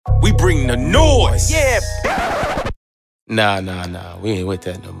We bring the noise. Yeah. Nah. We ain't with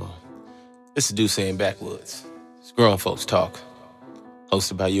that no more. It's the Deuce and Backwoods. It's Grown Folks Talk.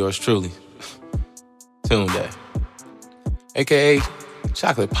 Hosted by yours truly, Tunde, a.k.a.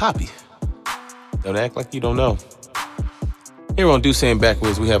 Chocolate Poppy. Don't act like you don't know. Here on Deuce and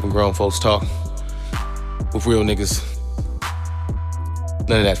Backwoods, we having Grown Folks Talk with real niggas.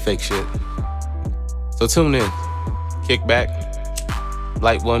 None of that fake shit. So tune in, kick back,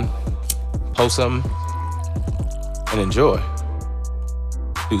 light one, post something, and enjoy.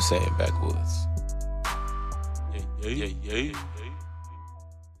 Deuce and Backwoods.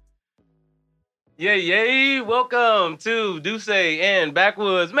 Yeah. Welcome to Deuce and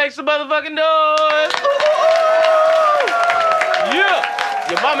Backwoods. Make some motherfucking noise. Yeah.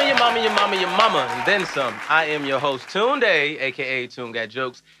 Your mama, and then some. I am your host, Tunde, a.k.a. Tune Got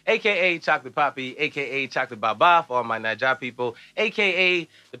Jokes, a.k.a. Chocolate Poppy, a.k.a. Chocolate Baba for all my Naija people, a.k.a.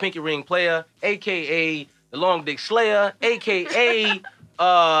 the Pinky Ring Player, a.k.a. the Long Dick Slayer, a.k.a.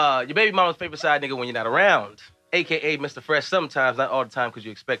 your baby mama's favorite side nigga when you're not around, a.k.a. Mr. Fresh sometimes, not all the time because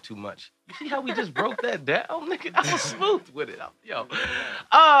you expect too much. You see how we just broke that down, nigga? I was smooth with it. Yo.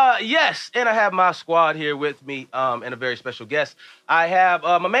 Yes, and I have my squad here with me, and a very special guest. I have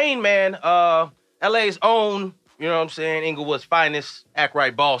my main man, LA's own, you know what I'm saying, Inglewood's finest, act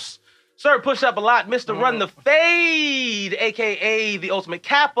right boss. Sir, push up a lot, Mr. Run the Fade, a.k.a. the ultimate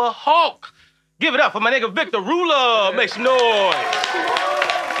Kappa Hulk. Give it up for my nigga Victor Ruler. Make some noise.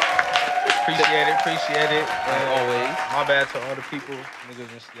 Appreciate it. Always. My bad to all the people,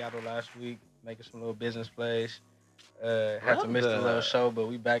 niggas in Seattle last week, making some little business plays. Had to miss the little show, but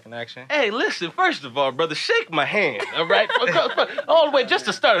we back in action. Hey, listen, first of all, brother, shake my hand, all right? All the way, just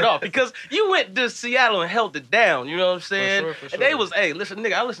to start it off, because you went to Seattle and held it down, you know what I'm saying? For sure. And they was, hey, listen,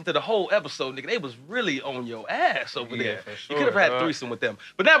 nigga, I listened to the whole episode, nigga. They was really on your ass over there. For sure, you could have had threesome with them.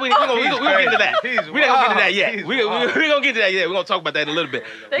 But now we gonna get into that. We're not gonna get to that yet. We're gonna get to that yet. We're gonna talk about that in a little bit.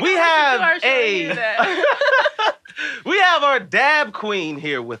 We have our dab queen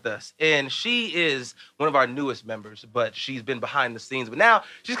here with us, and she is one of our newest members, but she's been behind the scenes. But now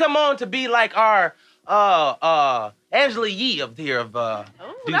she's come on to be like our Angela Yee of here of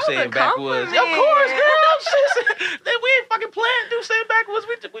Deuce and Backwoods. Of course, girl. We ain't fucking playing Deuce and Backwoods.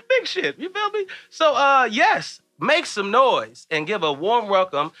 We big shit. You feel me? So yes, make some noise and give a warm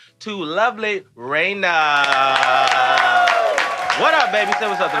welcome to lovely Raina. What up, baby? Say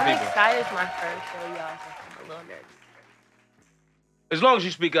what's up to the people. I'm excited. It's my first show, y'all, so I'm a little nervous. As long as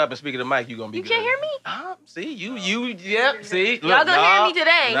you speak up and speak to the mic, you're gonna be good. You can't hear me? See, see. Look, y'all gonna hear me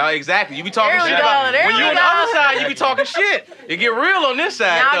today. No, exactly. You be talking There we shit go, about there when we you on go. the other side, you be talking shit. It get real on this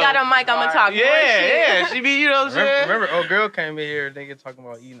side. Now though. I got a mic, I'm gonna talk more shit. Yeah. She be, you know what I'm saying? Remember, old girl came in here, nigga, talking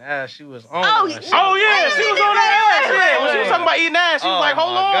about eating ass. She was on. Oh, that shit. Yeah, she was on that ass. Yeah, when she was talking about eating ass, she was Oh like,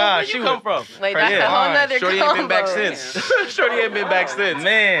 hold my on, God, where she you come from? Wait, that's a whole nother Shorty combo. ain't been back since. Shorty ain't been back since.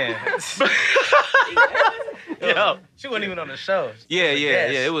 Man. Yo. She wasn't even on the show. Yeah.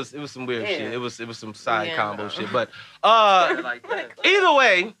 It was some weird shit. It was some side combo shit. But either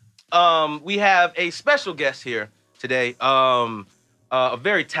way, we have a special guest here today. A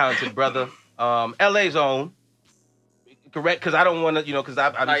very talented brother. LA's own. Correct? Because I don't want to, because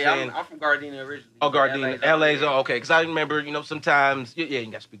I'm saying. I'm from Gardena originally. Oh, Gardena. LA's own. Okay. Because I remember, sometimes. Yeah, you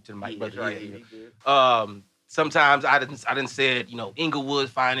got to speak to the mic, brother. Right, Sometimes I didn't say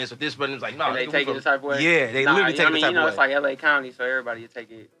Inglewood's finest or this, but it was like, no. And they take it the type of way? Yeah, they literally take it the type of way. It's like LA County, so everybody take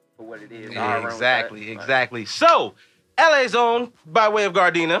it for what it is. Yeah, exactly. So, LA's own, by way of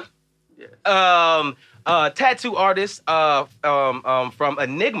Gardena, tattoo artist from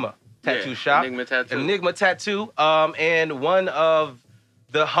Enigma Tattoo Shop. Enigma Tattoo. And one of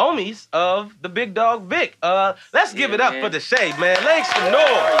the homies of the big dog Vic. Let's give it up for the shade, man. Make some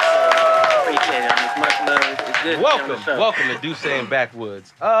noise. Appreciate it. Much love. It's good. Welcome to Deuce and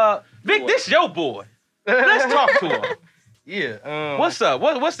Backwoods. Vic, this your boy. Let's talk to him. Yeah. What's up?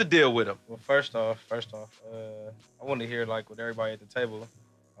 What's the deal with him? Well, first off, I want to hear with everybody at the table.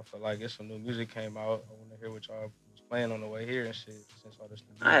 I feel like it's some new music came out. I want to hear what y'all was playing on the way here and shit. Since all this.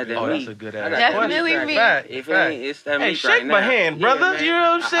 That's a good ass. Definitely me. If it ain't, it's that hey, meat shake right my now. hand, brother. Yeah, you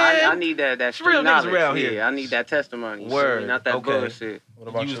know what I'm saying? I need that street real niggas knowledge. around here. Yeah, I need that testimony. Word. Not that Okay. bullshit. What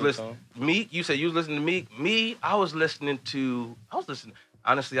about you? Was listening Meek. You said you was listening to Meek. Me, I was listening.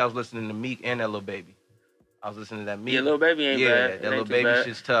 Honestly, I was listening to Meek and that Lil Baby. I was listening to that Meek. Yeah, Lil Baby ain't bad. Yeah, that Lil Baby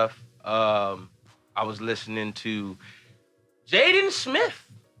shit's tough. I was listening to Jaden Smith.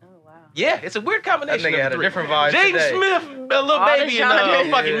 Yeah, it's a weird combination. That nigga had a different vibe Jaden today. Smith, a Lil Baby, and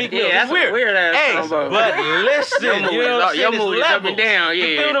fucking Meek Mill. Yeah, It's weird. Weird ass hey, combo. but listen, you know what I'm saying? Your It's mood is up levels. and down, yeah.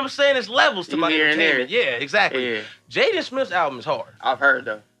 You feel what I'm saying? It's levels to my Here and there. entertainment. Yeah, exactly. Yeah. Jaden Smith's album is hard. I've heard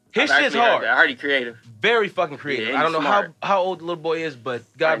though. His shit's hard. I heard he creative. Very fucking creative. Yeah, I don't know smart. how old the little boy is, but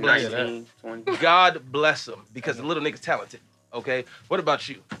God Like bless him. 19, 20. God bless him, because the little nigga's talented. Okay, what about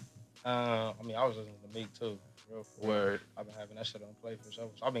you? I mean, I was listening to Meek too. Real for real. Word. I've been having that shit on play for sure.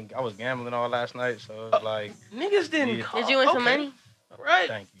 So I was gambling all last night, so it was like, Niggas didn't Yeah. call. Did you win some Okay. money? Right.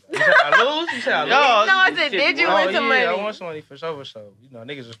 thank you. You said I lose? You said I lose? No, No, I said, did you win some money? I won some money for sure, for sure. You know,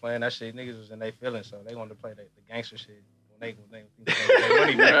 niggas was playing that shit. Niggas was in their feelings, so they wanted to play the gangster shit. When they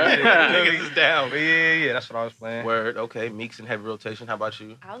money back. Niggas is down. But yeah, that's what I was playing. Word. Okay. Meeks in heavy rotation. How about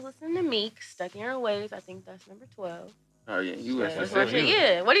you? I was listening to Meek, Stuck in Her Ways. I think that's number 12. Oh yeah, you went Yeah, that's specific. my shit.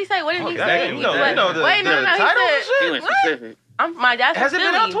 Yeah. What did he say? What did he Okay. say? You He know, said- you know the, Wait, no, the no. titles and He shit? said, You went what? specific. My dad's Has it from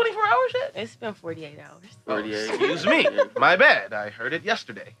been out Philly. 24 hours yet? It's been 48 hours. 48. Excuse me. My bad. I heard it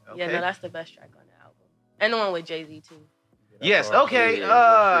yesterday. Okay. Yeah, no, that's the best track on the album. And the one with Jay-Z, too. Yes. That's all. Okay.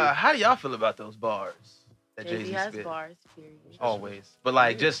 Yeah. How do y'all feel about those bars that Jay-Z Jay-Z has spit? bars, period. Always. But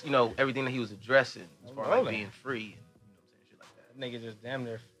like, just everything that he was addressing as far as like Rolling. being free and shit like that. That nigga just damn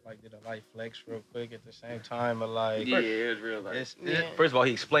near like did a light flex real quick at the same time, but like, Yeah, it was real. Like, it's, Yeah. First of all,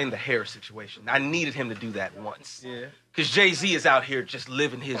 he explained the hair situation. I needed him to do that once. yeah. Cause Jay-Z is out here just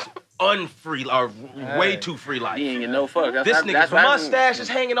living his unfree or way too free life. he ain't get no fuck. That's, This that's nigga's what mustache is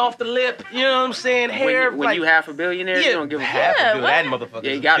hanging off the lip. You know what I'm saying? Hair. When like, you half a billionaire, you don't give a half fuck. a bill. That what? motherfucker. Yeah,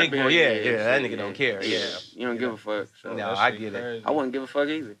 is you a got a big boy. billion. Yeah, that nigga don't care. Yeah. You don't give a fuck. So. No, That I shit get it. crazy. I wouldn't give a fuck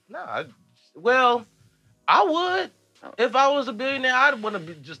either. Nah, well, I would. If I was a billionaire, I'd want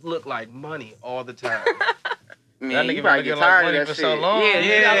to just look like money all the time. I mean, That nigga you probably been get looking like tired money of that for shit. so long. Yeah, Yeah, you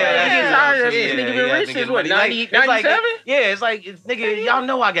get tired of that shit. Nigga been rich since what, 90, it's like, 97? yeah, it's like, nigga, y'all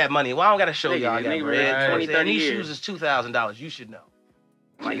know I got money. Well, I don't got to show Nigga, y'all I got nigga bread. been You know what I'm 20, saying? 30 These years. shoes is $2,000. You should know.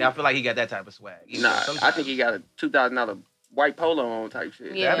 Like, I feel like he got that type of swag. Even Nah, though I sometimes- think he got a $2,000 white polo on type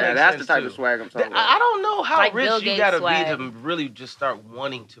shit. Yeah. That makes That's the sense, type too. of swag I'm talking about. I don't know how Like rich Bill you Gates gotta swag. be to really just start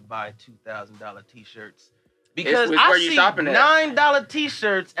wanting to buy $2,000 t-shirts. Because It's I where you see shopping at. $9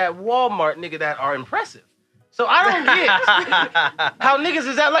 t-shirts at Walmart, nigga, that are impressive. So I don't get how niggas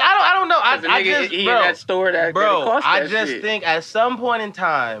is that. Like I don't know. I The nigga, just he bro, in that store that bro. cost I that just shit. think at some point in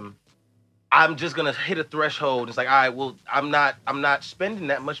time, I'm just gonna hit a threshold. It's like, all right, well, I'm not spending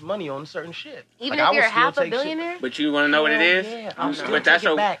that much money on certain shit. Even Like, I if you're will still half a take shit. billionaire? But you want to know what it Hell is? yeah, I'll still But that's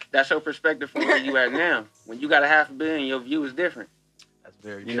take it back. that's your perspective from where you at now. When you got a $500 million, your view is different. That's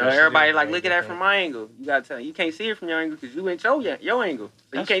very You true. know, everybody like look at that from my angle. You gotta tell you can't see it from your angle because you ain't your angle, so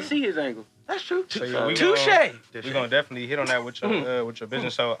That's you can't true. see his angle. That's true. So, yeah, we Touche. We're gonna definitely hit on that with your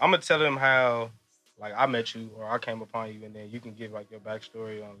business. So I'm gonna tell them how like I met you or I came upon you, and then you can give like your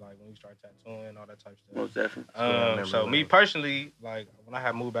backstory on like when you start tattooing, all that type of stuff. Most definitely. So me personally, like when I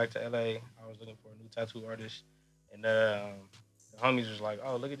had moved back to LA, I was looking for a new tattoo artist, and the homies was like,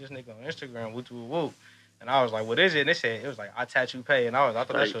 "Oh, look at this nigga on Instagram, whoop whoop whoop," and I was like, "What is it?" And they said it was like I Tattoo Pay, and I thought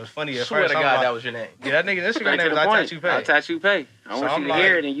that shit was funny at Swear first. to I'm God, like, that was your name. yeah, that nigga Instagram Straight name to was the I point. Tattoo Pay. I tattoo pay. I So want I'm you to like,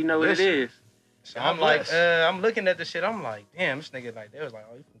 hear it and you know what it listen. is. So I'm like, blessed. I'm looking at the shit. I'm like, damn, this nigga like, they was like,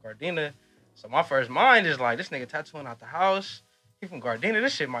 oh, you from Gardena. So my first mind is like, this nigga tattooing out the house. He from Gardena.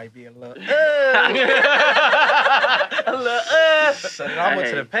 This shit might be a little. So then I went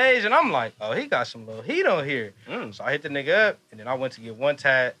to the page and I'm like, oh, he got some little heat on here. So I hit the nigga up and then I went to get one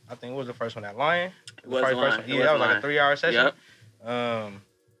tat. I think it was the first one at Lion. It was First Lion. one. It Yeah, was that was like Lion. a 3-hour session. Yep.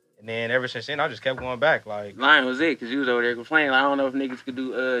 And then ever since then, I just kept going back. Like, Lion was it because you was over there complaining. I don't know if niggas could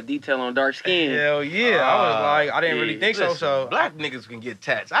do detail on dark skin. hell yeah. I was like, I didn't really yeah. think so. Listen, So black niggas can get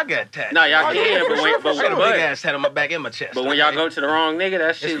tats. I got tats. No, y'all I can, but when- I got a but- big ass tat on my back and my chest. But when y'all go to the wrong nigga,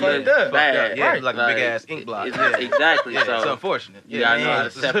 that shit fucked look up. bad. Yeah, like a big ass ink blot. It's- Exactly. yeah, it's So unfortunate. you gotta know how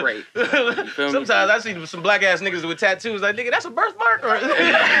to separate. You feel me? Sometimes I see some black ass niggas with tattoos. Like, nigga, that's a birthmark. Or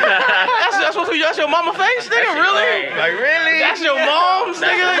that's your mama face, nigga. Really? Like, really? That's your mom's,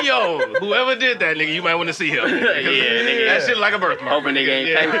 nigga. Yo, whoever did that, nigga, you might want to see him. nigga. That shit like a birthmark. Hoping nigga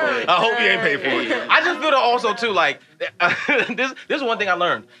ain't pay for it. I hope he ain't paid for it. Yeah. I just feel that also too, like this is one thing I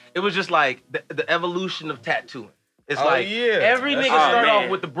learned. It was just like the evolution of tattooing. It's Oh, like yeah. every That's nigga true. start Oh, off man.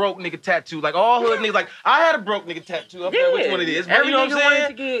 with the broke nigga tattoo. Like all hood niggas, like I had a broke nigga tattoo. I forget which one it is. But Every you know nigga what I'm wanted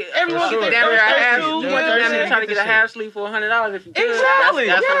saying? to get. Everyone For get sure. their Damn near first a half. tattoo. You Yeah. went down there Get trying to get a this half sleeve for $100 if you could. Exactly.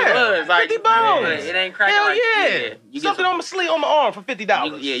 That's what it Yeah. was. Like 50 bones. It ain't cracking. 'Hell like, yeah. You get Something some, on my sleeve, on my arm for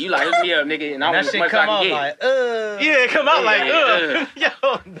 $50. you like hook me up, nigga, and I And want that as shit much as I come out can get. like, Yeah, come out like, Yeah.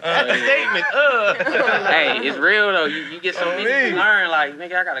 yo, that's a statement, Hey, it's real though. You get some Oh, niggas me. to learn, like,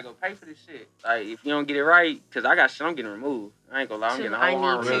 nigga, I gotta go pay for this shit. Like, if you don't get it right, cause I got shit I'm getting removed. I ain't gonna lie, I'm getting a I whole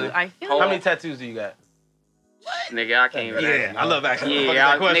arm need Really? to. I feel Whole- How like many tattoos do you got? Nigga, I can't even. Yeah, I love asking Yeah,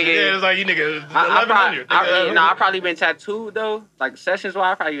 that question. nigga. Yeah, it's like you niggas I 1100. I probably been tattooed though. Like sessions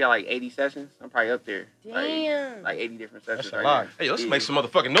wise, I probably got like 80 sessions. I'm probably up there. Damn. Like 80 different sessions. That's a right lot. now. Hey, let's Yeah. make some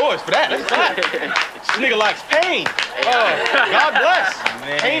motherfucking noise for that. That's that. This nigga likes pain. God bless.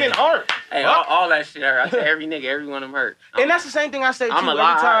 Man. Pain and art. Hey, Fuck. all that shit hurt. I say every nigga, every one of them hurt. And that's the same thing I say too. I'm a every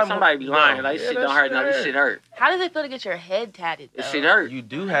lie. time Somebody be lying. No. Like, this Yeah, shit that don't hurt. No, this shit hurt. How does it feel to get your head tatted? Though? This shit hurt. You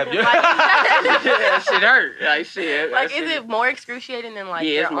do have your. That shit hurt. Like, shit. Like, that is shit- it more excruciating than like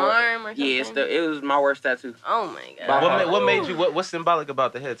Yeah, your it's more- arm or something? Yeah, it was my worst tattoo. Oh my god. What made you? What's symbolic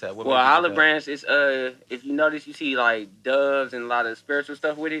about the head tat? What Well, made you do olive that? branch is if you notice, you see like doves and a lot of spiritual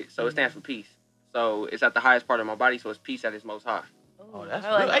stuff with it. So it stands for peace. So it's at the highest part of my body. So it's peace at its most high. Oh, that's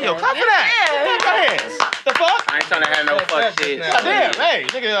I real. like Hey, yo, that. clap for that. Clap your hands. The fuck? I ain't trying to have no fuck shit. God damn, hey,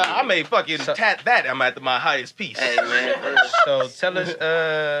 nigga, I may fucking tat that. I'm at my highest piece. Hey man. So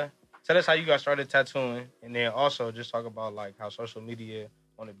tell us how you got started tattooing, and then also just talk about like how social media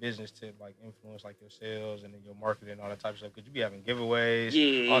on a business tip like influence like your sales and then your marketing and all that type of stuff. Could you be having giveaways,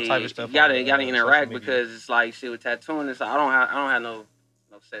 Yeah, all type of stuff? You gotta on, gotta social interact media? because it's like shit with tattooing. It's like I don't have no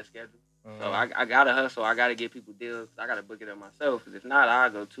set schedule. So I gotta hustle. I gotta get people deals. I gotta book it up myself. Cause if not, I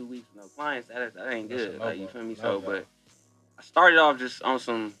go 2 weeks with no clients. That ain't That's good. a Like you no-go. feel me? No-go. So, but I started off just on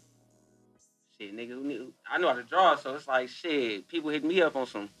some shit, nigga. I know how to draw, so it's like shit. People hit me up on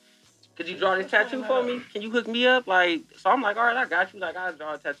some. Could you draw this tattoo for me? Can you hook me up? Like, so I'm like, all right, I got you. Like, I'll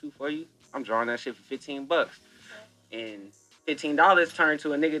draw a tattoo for you. I'm drawing that shit for $15, and $15 turned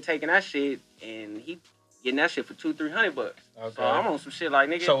to a nigga taking that shit, and he getting that shit for $200-300. Okay. So I'm on some shit like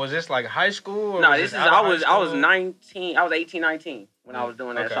nigga. So was this like high school? Or No, was this is out of I high was school? 19. I was 18, 19 when I was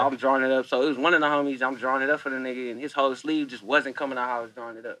doing that. Okay. So I'm drawing it up. So it was one of the homies. I'm drawing it up for the nigga, and his whole sleeve just wasn't coming out how I was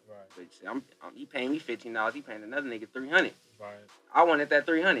drawing it up. Right. But see, he paying me $15. He paying another nigga $300. Right. I wanted that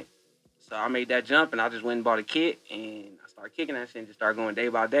 $300. So I made that jump, and I just went and bought a kit, and I started kicking that shit and just started going day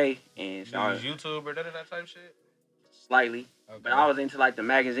by day. And Did so you I use YouTube or that type shit? slightly. Okay. But I was into like the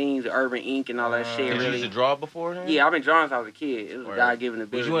magazines, the Urban Ink, and all that shit. Did you Really. used to draw before? Yeah, I've been drawing since I was a kid. It was Word. a God-given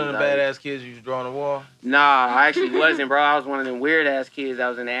ability. Was you one of them like- badass kids you used to draw on the wall? Nah, I actually wasn't, bro. I was one of them weird-ass kids that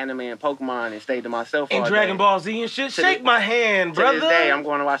was in anime and Pokemon and stayed to myself all And day. Dragon Ball Z and shit? To Shake this- my hand, To brother. this day, I'm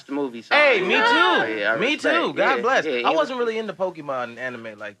going to watch the movie. So Hey, me too. Yeah, I Me respect. too. God Yeah, bless. yeah, I wasn't really into Pokemon and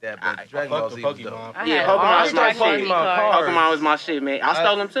anime like that, but I Dragon fuck Ball the Z was Pokemon. dope. I Yeah, had Pokemon all was the my Dragon shit. Ball Z cards. Pokemon was my shit, man. I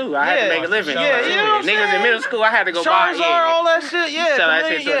stole them too. I had Yeah. to make a living. Yeah, you know what I'm Niggas in saying? middle school, I had to go buy. Charizard, all that shit, yeah. Sell that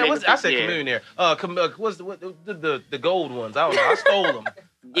shit to a Chameleon, nigga I said for- yeah. Chameleon there. What's the gold ones? I don't know. I stole them.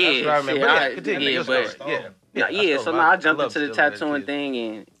 Yeah, That's what I remember. shit, But yeah, I- continue. yeah, Your but story. Yeah. yeah. stole So them. now I jumped love into the stealing as a tattooing kid.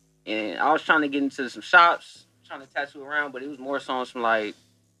 thing, and I was trying to get into some shops, trying to tattoo around, but it was more songs from like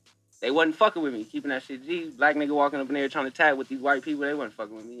they wasn't fucking with me, keeping that shit G. Black nigga walking up in there trying to tat with these white people, they wasn't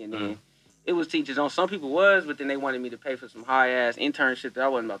fucking with me, and then. It was teachers on. Some people was, but then they wanted me to pay for some high ass internship that I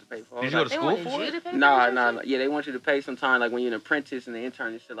wasn't about to pay for. I Did was you go like, to They school wanted for you it? to pay for Nah. that shit? Yeah, they want you to pay sometime, like when you're an apprentice and the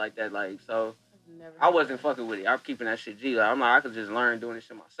intern and shit like that. Like, so Never I wasn't fucking with it. I'm keeping that shit G. Like, I'm like, I could just learn doing this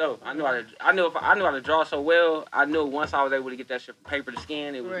shit myself. I knew how to draw so well. I knew once I was able to get that shit from paper to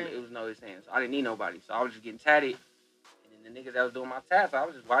skin, it was Right. it was no ifs ands. I didn't need nobody, so I was just getting tatted. And then the niggas that was doing my tats, I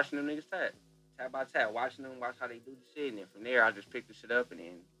was just watching them niggas tat by tat, watching them, watch how they do the shit, and then from there I just picked the shit up, and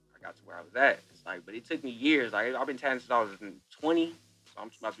then I got to where I was at. It's like, but it took me years. Like, I've been tatting since I was 20, so I'm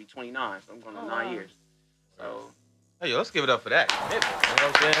about to be 29, so I'm going on 9 wow. years. So Hey, yo, let's give it up for that. You know what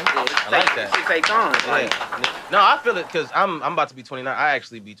I'm saying? yeah, I like that. Shit takes on. Like, Yeah. No, I feel it because I'm about to be 29. I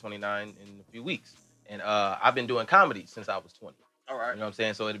actually be 29 in a few weeks, and I've been doing comedy since I was 20. all You right. know what I'm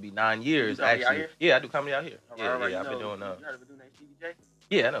saying? So it'll be 9 years You comedy out actually. here? Yeah, I do comedy out here. All Yeah, right, yeah, I've you been know, doing. You heard of a dude named Stevie J?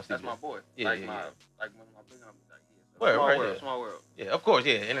 Yeah, I know. That's Steve my J. boy. Yeah, like yeah, my yeah. like one of my big homies. Like, yeah. Word, Small right, world, yeah. small world. Yeah, of course.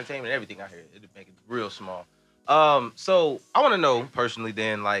 Yeah, entertainment, everything out here. It'll make it real small. So I want to know personally,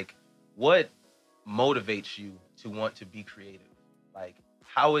 then, like, what motivates you to want to be creative? Like,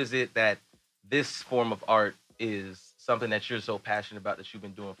 how is it that this form of art is something that you're so passionate about that you've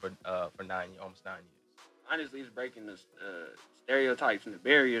been doing for almost 9 years? Honestly, it's breaking the stereotypes and the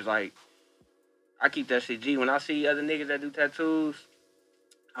barriers. Like, I keep that shit G. When I see other niggas that do tattoos,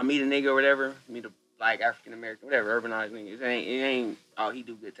 I meet a nigga or whatever, meet a like African American, whatever, urbanized niggas. It ain't, oh, he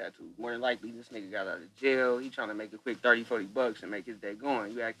do good tattoos. More than likely, this nigga got out of jail. He trying to make a quick $30-$40 and make his day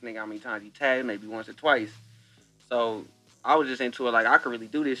going. You ask the nigga how many times he tatted, maybe once or twice. So I was just into it, like, I could really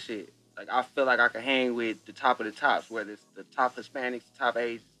do this shit. Like, I feel like I could hang with the top of the tops, whether it's the top Hispanics, the top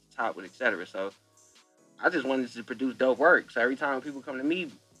Asians, the top with et cetera. So I just wanted to produce dope work. So every time people come to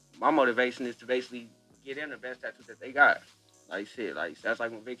me, my motivation is to basically get them the best tattoo that they got. Like shit, like that's like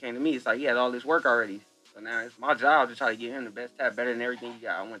when Vic came to me, it's like he had all this work already. So now it's my job to try to get him the best tat, better than everything he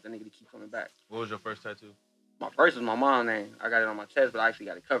got. I want the nigga to keep coming back. What was your first tattoo? My first was my mom's name. I got it on my chest, but I actually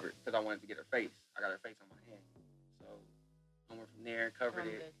got it covered because I wanted to get her face. I got her face on my hand. So I went from there, covered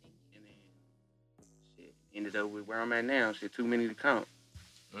it, and then shit ended up with where I'm at now. Shit, too many to count.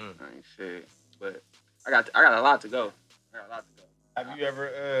 I ain't shit, but I got a lot to go. Have you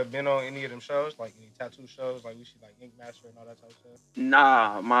ever been on any of them shows, like any tattoo shows, like we see like Ink Master and all that type of stuff?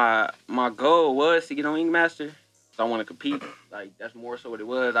 Nah, my goal was to get on Ink Master. So I want to compete. Like that's more so what it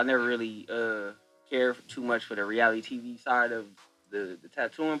was. I never really cared too much for the reality TV side of the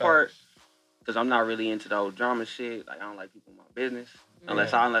tattooing part, because I'm not really into the whole drama shit. Like I don't like people in my business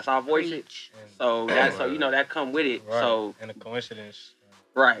unless I voice it. So that's so that come with it. Right. So and a coincidence.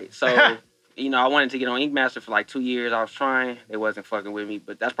 Right. So I wanted to get on Ink Master for like 2 years. I was trying. They wasn't fucking with me,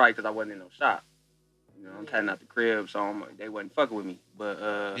 but that's probably because I wasn't in no shop. I'm tatting out the crib, so they wasn't fucking with me.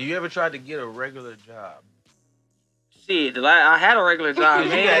 But do you ever try to get a regular job? Shit, I had a regular job,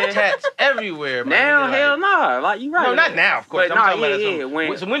 man. You got tats everywhere, man. Now, hell no. Like, you right. No, not now, of course. But I'm talking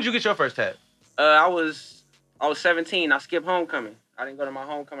yeah. So when did you get your first tat? I was 17. I skipped homecoming. I didn't go to my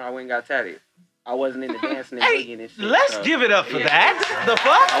homecoming. I went and got tatted. I wasn't into dancing and Hey, boogieing and shit. let's give it up for that. The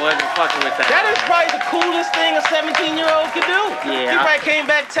fuck? I wasn't fucking with that. That is probably the coolest thing a 17-year-old could do. Yeah. He probably came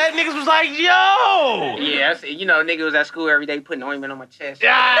back, tat niggas was like, yo! Yeah, nigga was at school every day putting ointment on my chest.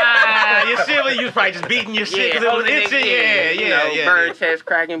 Ah, your shit, you was probably just beating your shit because it was itching. Yeah. Bird chest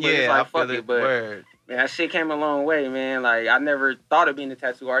cracking, but it's like, I feel fuck it. But word. man, that shit came a long way, man. Like, I never thought of being a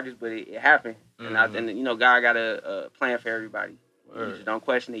tattoo artist, but it happened. And God got a plan for everybody. You just don't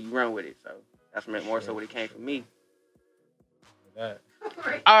question it, you run with it. So that's more so what it came from me. All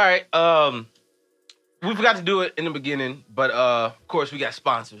right. We forgot to do it in the beginning, but of course we got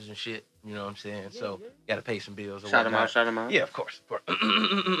sponsors and shit. You know what I'm saying? So gotta pay some bills. Shout them out. Yeah, of course. All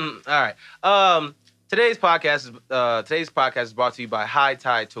right. Today's podcast is brought to you by High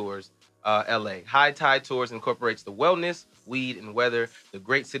Tide Tours, LA. High Tide Tours incorporates the wellness, weed, and weather the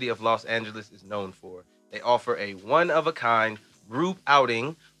great city of Los Angeles is known for. They offer a one-of-a-kind group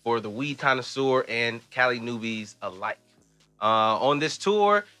outing for the weed connoisseur and Cali newbies alike. On this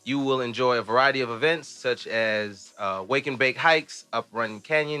tour, you will enjoy a variety of events such as wake and bake hikes up Run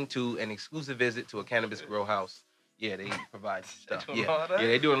Canyon to an exclusive visit to a cannabis grow house. Yeah, they provide stuff. Yeah,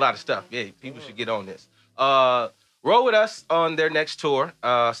 they're doing a lot of stuff. Yeah, people should get on this. Roll with us on their next tour,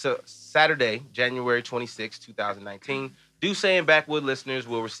 Saturday, January 26, 2019. Duce and Backwood listeners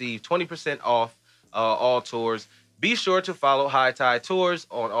will receive 20% off all tours. Be sure to follow High Tide Tours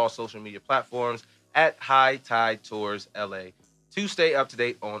on all social media platforms at High Tide Tours LA to stay up to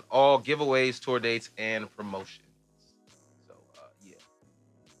date on all giveaways, tour dates, and promotions. So,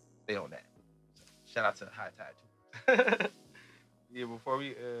 stay on that. So, shout out to High Tide Tours. Yeah, before we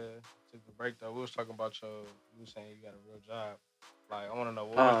took the break though, we was talking about you were saying you got a real job. Like, I want to know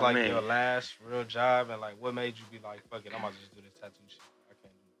what was like your last real job, and like what made you be like, fuck it, I'm about to just do this tattoo shit. I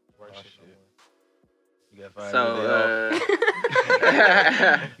can't do work shit no more. You got fired on the day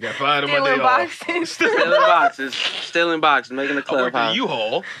off. You got fired on my day off. Still in boxes, making a clubhouse. I worked at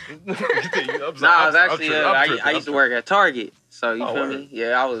U-Haul. I was actually, I used to work at Target. So, you feel me?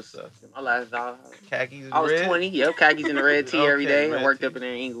 Yeah, I was, my last job. Khakis and I was red? 20, khakis in the red tee every day. I worked tee. up in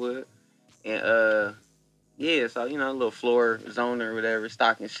there in Inglewood. And, yeah, so, a little floor zone or whatever,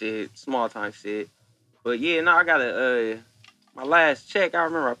 stocking shit, small time shit. But, yeah, no, I got my last check, I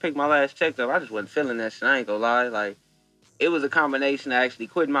remember I picked my last check up. I just wasn't feeling that shit. I ain't gonna lie. Like, it was a combination of actually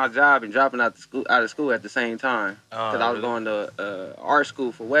quitting my job and dropping out of school at the same time. Because I was going to art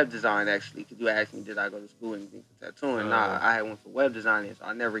school for web design, actually. Because you asked me, did I go to school and anything for tattooing? Nah, I had one for web designing, so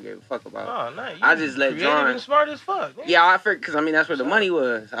I never gave a fuck about it. Oh, nice. I just let drawing. Smart as fuck. Man. Yeah, I figured, because that's where the money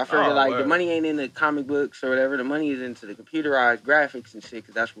was. I figured, word. The money ain't in the comic books or whatever. The money is into the computerized graphics and shit,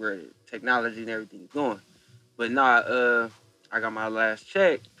 because that's where the technology and everything is going. But nah, I got my last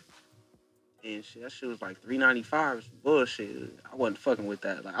check, and shit, that shit was like $3.95. Some bullshit. I wasn't fucking with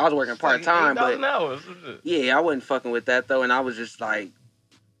that. Like, I was working part time, but hours. Yeah, I wasn't fucking with that though, and I was just like,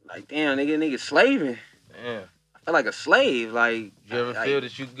 damn, nigga, slaving. Damn. I felt like a slave. Like, you ever feel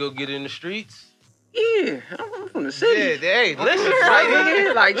that you could go get in the streets? Yeah, I'm from the city. Yeah, hey, listen, right,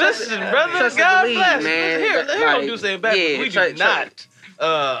 nigga. Like, listen, brother. God bless, man. Here don't do saying back. We do not.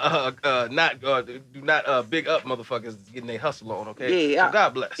 Do not big up motherfuckers getting their hustle on, okay? Yeah, so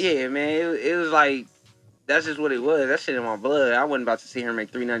God bless. Yeah, man, it was like, that's just what it was. That shit in my blood. I wasn't about to sit here and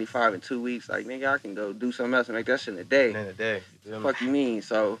make $3.95 in 2 weeks. Like, nigga, I can go do something else and make that shit in a day. Fuck you mean?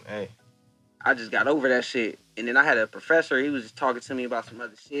 So, hey, I just got over that shit. And then I had a professor, he was just talking to me about some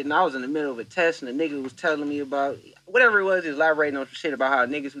other shit. And I was in the middle of a test, and the nigga was telling me about, whatever it was, he was elaborating on some shit about how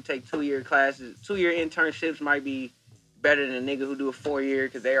niggas who take 2-year classes, 2-year internships might be better than a nigga who do a 4-year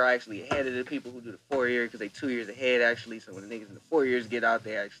because they are actually ahead of the people who do the 4-year because they 2 years ahead actually. So when the niggas in the 4 years get out,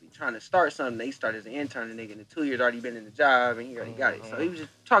 they actually trying to start something. They start as an intern, the nigga in the 2 years already been in the job and he already got it. So he was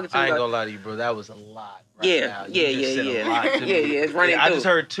just talking to me. I ain't about, gonna lie to you, bro. That was a lot. Right Yeah, now. yeah, You just said yeah. A lot to me. It's running I through. just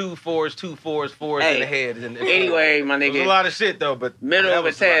heard 2 4s Hey, in the head. Anyway, my It was a nigga, lot of shit though, but middle that of a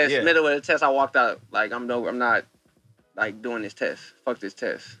was a lot, test, yeah. middle of the test, I walked out like I'm not like doing this test. Fuck this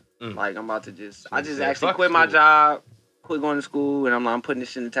test. Mm. Like I'm about to just, I you just said, actually "Fuck quit my school." job, quit going to school, and I'm like, I'm putting this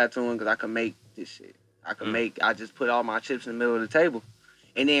shit in tattooing because I can make this shit. I just put all my chips in the middle of the table.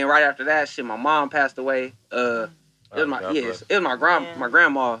 And then right after that shit, my mom passed away. It was my God bless. it was my Yeah.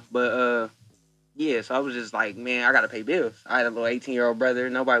 grandma, but yeah, so I was just like, man, I gotta pay bills. I had a little 18-year-old brother.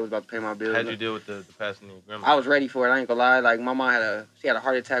 Nobody was about to pay my bills. How'd you deal with the passing of your grandma? I was ready for it. I ain't gonna lie. Like my mom had a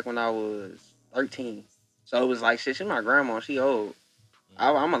heart attack when I was 13. So it was like shit. She's my grandma. She old.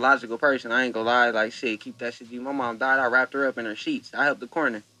 I'm a logical person. I ain't gonna lie. Like shit, keep that shit. My mom died. I wrapped her up in her sheets. I helped the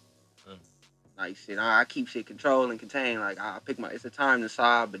coroner. Like shit, I keep shit controlled and contained. Like I pick it's a time to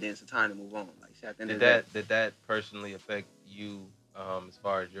sob, but then it's a time to move on. Like shit, at the end of the day. Did that personally affect you as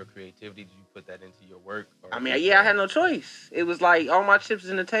far as your creativity? Did you put that into your work? Or I mean, yeah, I had no choice. It was like all my chips is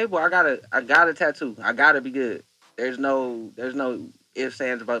in the table. I got a tattoo. I gotta be good. There's no ifs,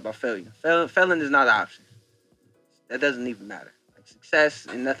 ands about failure. Failing is not an option. That doesn't even matter. Like success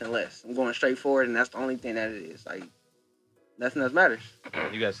and nothing less. I'm going straight forward, and that's the only thing that it is. Like nothing else matters.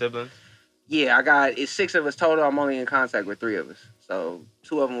 You got siblings? Yeah, it's 6 of us total. I'm only in contact with 3 of us. So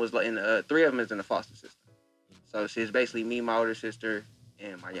 2 of them was in the 3 of them is in the foster system. So it's basically me, my older sister,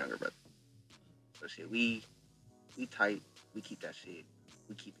 and my younger brother. So shit, we tight. We keep that shit.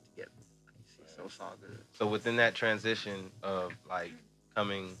 We keep it together. So it's all good. So within that transition of like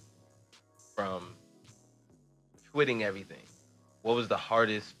coming from quitting everything, what was the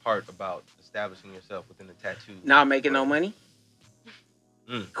hardest part about establishing yourself within the tattoo? Not making no money.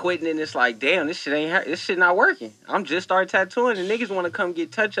 Quitting and it's like, damn, this shit not working. I'm just started tattooing and niggas want to come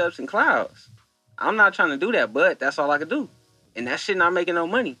get touch-ups and clouds. I'm not trying to do that, but that's all I could do. And that shit not making no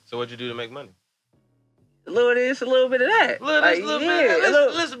money. So what'd you do to make money? A little of this, a little bit of that.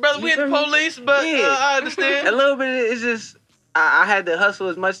 Listen, brother, we at the police, but I understand. A little bit of it is just, I had to hustle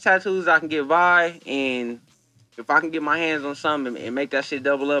as much tattoos as I can get by, and if I can get my hands on something and make that shit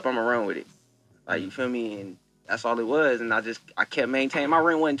double up, I'ma run with it. Like, you feel me? And that's all it was, and I kept maintaining. My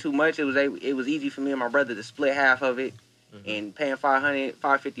rent wasn't too much. It was easy for me and my brother to split half of it, and paying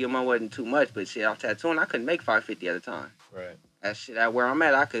 $550 a month wasn't too much. But shit, off tattooing, I couldn't make $550 at a time. Right. That shit, at where I'm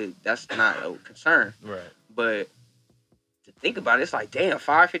at, that's not a concern. Right. But to think about it, it's like, damn,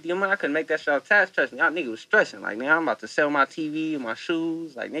 $550 a month, I couldn't make that shit off tax. Trust me, y'all niggas was stressing. Like, man, I'm about to sell my TV and my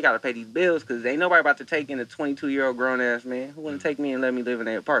shoes. Like, they gotta pay these bills, because ain't nobody about to take in a 22-year-old grown-ass man who wouldn't take me and let me live in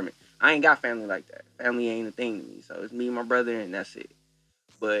their apartment. I ain't got family like that. Family ain't a thing to me. So it's me and my brother, and that's it.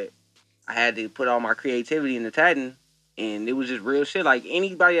 But I had to put all my creativity into tatting, and it was just real shit. Like,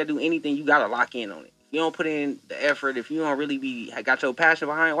 anybody that do anything, you gotta lock in on it. If you don't put in the effort, if you don't really got your passion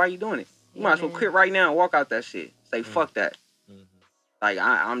behind it, why you doing it? You might as well quit right now and walk out that shit. Say, fuck that. Like,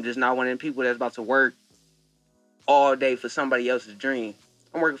 I'm just not one of them people that's about to work all day for somebody else's dream.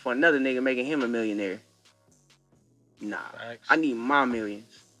 I'm working for another nigga making him a millionaire. Nah. Facts. I need my millions.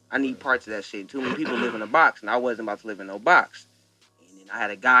 I need parts of that shit. Too many people live in a box, and I wasn't about to live in no box. And then I had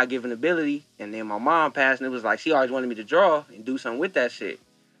a God-given ability, and then my mom passed, and it was like she always wanted me to draw and do something with that shit.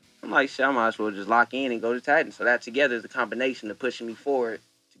 I'm like, shit, I might as well just lock in and go to tatting. So that together is a combination of pushing me forward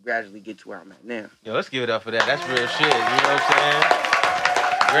to gradually get to where I'm at now. Yo, let's give it up for that. That's real shit. You know what I'm saying?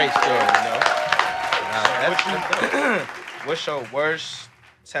 Great story, you know? What's your worst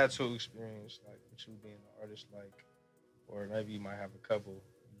tattoo experience, like, with you being an artist, like, or maybe you might have a couple you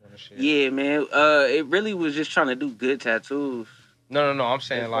want to share? Yeah, man. It really was just trying to do good tattoos. No. I'm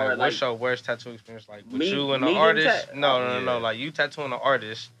saying, As like, far as, what's your worst tattoo experience, like, with Me- you and me an getting artist? tat- No. Yeah. Like, you tattooing an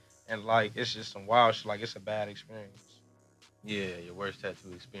artist, and, like, it's just some wild shit. Like, it's a bad experience. Yeah, your worst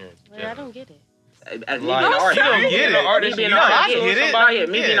tattoo experience. Wait, I don't get it. As me Like, being an artist. you don't get it. Me Artist, being you an know, artist. I get it. No, yeah,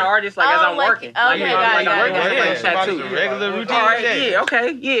 me being an artist, like, as I'm like, working. okay, Like, got it, got it, working got on it. a tattoo. Somebody's regular routine. All right, day. yeah,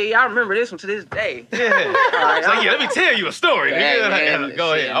 okay. Yeah, I remember this one to this day. Yeah. right, It's like, yeah, let me tell you a story. Hey, nigga. man, Like,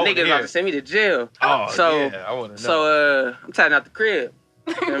 go shit, ahead. I wanna niggas about hear to it. send me to jail. Oh, So- yeah, I want to know. So, I'm tatting out the crib.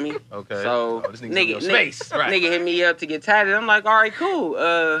 You feel me? Okay. So, this nigga your space. Right. nigga hit me up to get tatted. I'm like, all right, cool.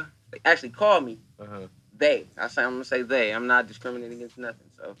 They actually called me. Uh-huh. I'm gonna say they. I'm not discriminating against nothing.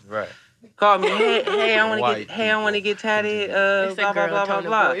 So, Right. called me. Hey, I want White to get tatted. It's a Blah blah girl blah blah tone of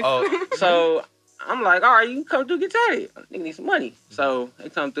blah. voice. Oh, So I'm like, all right, you can come through, get tatted. Nigga need some money. So they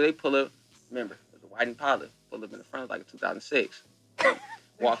come through, they pull up. Remember, it was a white Impala. Pull up in the front like a 2006.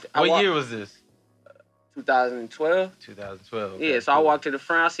 what year was this? 2012. 2012. Yeah, so I walk to the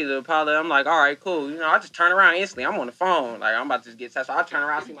front, I see the Apollo, I'm like, all right, cool. You know, I just turn around instantly. I'm on the phone. Like, I'm about to get touched. So I turn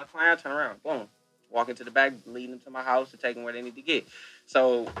around, see my client, turn around, boom. Walk into the back, lead them to my house to take them where they need to get.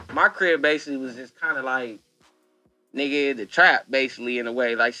 So my crib basically was just kind of like, nigga, the trap, basically, in a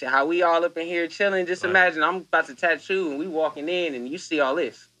way. Like, shit, how we all up in here chilling. Just imagine I'm about to tattoo and we walking in and you see all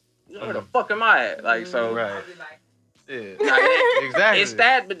this. You know, where the fuck am I at? Like, so. Right. Yeah. Like, Exactly. it's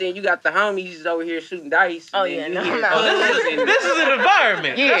that, but then you got the homies over here shooting dice. Oh, and yeah, then no, you hear no. cousins This is an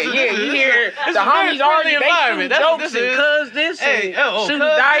environment. Yeah, That's what yeah, this you is. hear This is the a very homies already friendly environment. making That's what jokes this and is. cuz this Hey, and shooting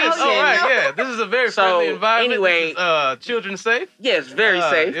cuz dice. this. Oh, and, right, yeah. This is a very So, friendly environment. anyway- This is, children safe. Yes, very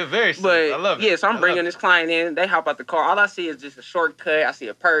safe. Yeah, very safe. But I love it. yeah, so I I'm love bringing it. this client in. They hop out the car. All I see is just a shortcut. I see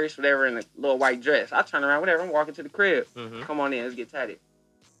a purse, whatever, and a little white dress. I turn around, whatever. I'm walking to the crib. Mhm. Come on in, let's get tatted.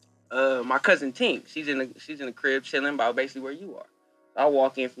 My cousin Tink, she's in the crib chilling about basically where you are. I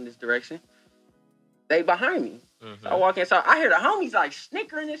walk in from this direction. They behind me. Mhm. So I walk in, so I hear the homies like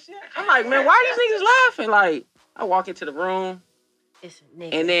snickering and shit. I'm like, man, why these niggas laughing? Like, I walk into the room, It's a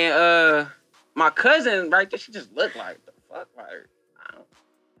nigga. and then my cousin right there, she just looked like, the fuck, like, I don't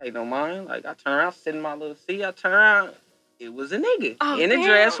pay no mind. Like, I turn around, sit in my little seat, I turn around, it was a nigga Oh, in a damn.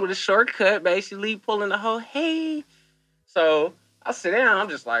 dress with a short cut, basically pulling the whole hey. So I sit down, I'm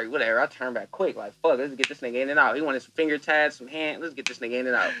just like, whatever. I turn back quick, like, fuck, let's get this nigga in and out. He wanted some finger tats, some hand, let's get this nigga in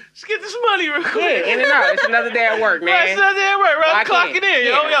and out. Just get this money real quick. Yeah, in and out. It's another day at work, man. Right, it's not there, right? I'm Lock clocking in.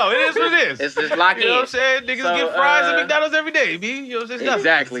 Yo, Yeah. it is what it is. It's just lock You know what I'm in. saying? Niggas So, get fries at McDonald's every day, B. You know what I'm saying?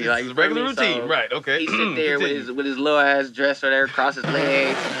 Exactly, It's like, a regular for me, routine. so Right, okay. He sit there with Continue. his little ass dress right there, across his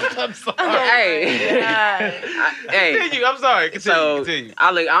legs. I'm sorry. Hey. Hey. Continue. I'm sorry. So Continue.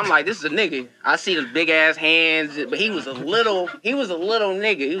 I'm like, this is a nigga. I see the big ass hands, but he was a little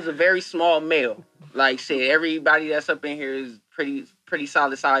nigga. He was a very small male. Like shit, everybody that's up in here is pretty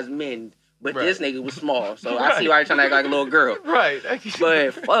solid sized men. But Right. this nigga was small. So I see why you're trying to act like a little girl. Right.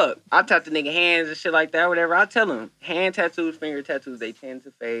 But fuck, I tap the nigga hands and shit like that, whatever. I tell him, hand tattoos, finger tattoos, they tend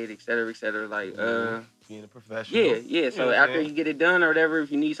to fade, et cetera, like, Being a professional. yeah. So Yeah, after man. you get it done or whatever,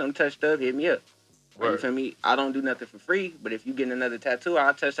 if you need something touched up, hit me up. You Word. feel me? I don't do nothing for free, but if you get another tattoo,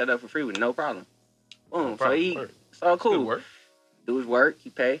 I'll touch that up for free with no problem. Boom. So he, Word. it's all Good cool. work. Do his work, he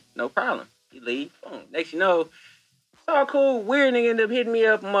pay, no problem. He leave, boom. Next you know, it's all cool. Weird nigga ended up hitting me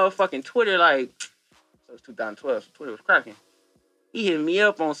up on motherfucking Twitter like, so it's 2012, so Twitter was cracking. He hit me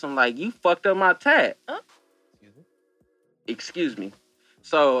up on some like, you fucked up my tat. Excuse me.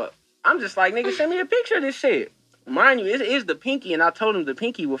 So I'm just like, nigga, send me a picture of this shit. Mind you, it is the pinky, and I told him the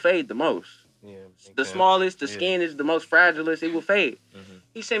pinky will fade the most. Yeah. The okay. smallest, the Yeah. skin is the most fragilest, it will fade. Mhm.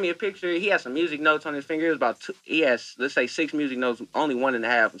 He sent me a picture. He has some music notes on his finger. It was about he has, let's say, 6 music notes. Only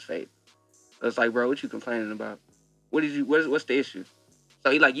 1.5 was fade. So it's like, bro, what you complaining about? What's the issue? So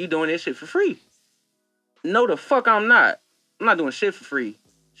he like, you doing this shit for free? No, the fuck I'm not. I'm not doing shit for free.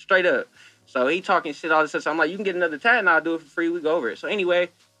 Straight up. So he talking shit all this stuff. So I'm like, you can get another tat and I'll do it for free. We go over it. So anyway,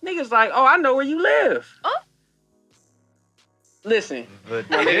 niggas like, oh, I know where you live. Oh. Listen. The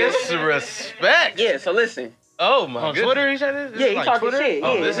disrespect. Yeah, so listen. Oh my On goodness. Twitter, he said it? Yeah, he Like talking Twitter? shit.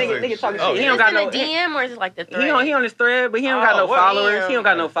 Oh, Yeah, this is nigga a- talking oh, shit. He this don't Is got it no. a DM or is it like the thread? He on his thread, but he don't got Oh, no what? followers. He don't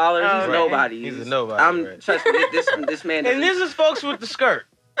got no followers. He's Oh, nobody. He's a nobody, I'm right. trust me. This man. And this is folks with the skirt.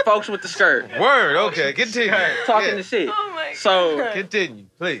 folks with the skirt Word. Okay. Continue. talking Yeah. the shit. Oh my So God. Continue,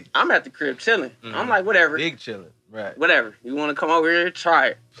 please. I'm at the crib chilling. Mhm. I'm like, whatever, Big chilling. Right. whatever. You want to come over here? Try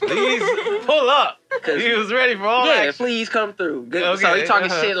it. Please pull up. 'Cause- He was ready for all Yeah, action. please come through. Good. Okay, So he talking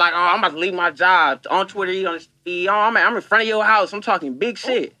uh-huh. shit like, oh, I'm about to leave my job. On Twitter, he on his feed. Oh, I'm in front of your house. I'm talking big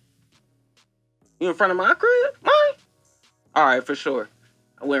shit. You in front of my crib? Mine? All right, for sure.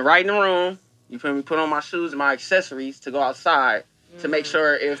 I went right in the room. You feel me? Put on my shoes and my accessories to go outside to make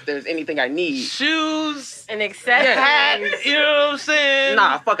sure if there's anything I need. Shoes, An accessory. Yeah. hat. You know what I'm saying?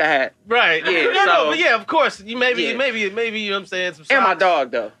 Nah, fuck a hat. Right. Yeah, No, so- but yeah, of course. You maybe, Yeah. maybe, you know what I'm saying? Some And my socks.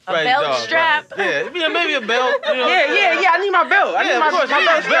 dog, though. A belt strap. Right. Yeah, maybe a belt. You know Yeah. I need my belt. I need Yeah, my, of course, my you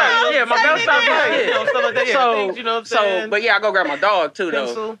belt need a strap. belt. Yeah, my belt strap. Right, you Yeah. know, stuff like that. Yeah, So, things, you know what I'm saying? but yeah, I go grab my dog too, though.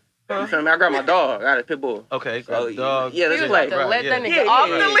 Pencil. You feel me? I grab my dog. I got a pit bull. Okay, So, grab the dog. yeah, let's You play. about to let that yeah. nigga Yeah, off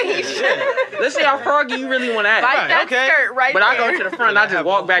yeah, the yeah. leash. Yeah. Let's see how froggy you really want to act. Bite Right, that okay. skirt right But I there. go to the front and I just Have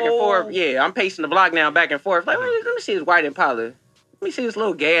walk a back and forth. whole- Yeah, I'm pacing the block now, back and forth. Like, let me see this white Impala. Let me see this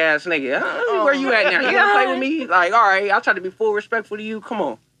little gay ass nigga. Where you at now? You gonna play with me? Like, all right, I'll try to be full respectful to you. Come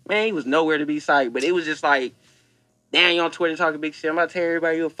on. Man, he was nowhere to be sight. But it was just like, damn, you on Twitter talking big shit. I'm about to tell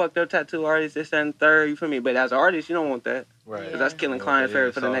everybody you a fucked up tattoo artist, this, that, and the third. You feel me? But as an artist, you don't want that. Right. Because that's killing Yeah, clients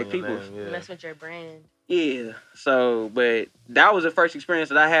yeah, for the it's next all your people. name, yeah. Mess with your brand. Yeah. So, but that was the first experience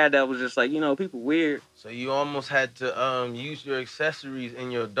that I had that was just like, people weird. So you almost had to use your accessories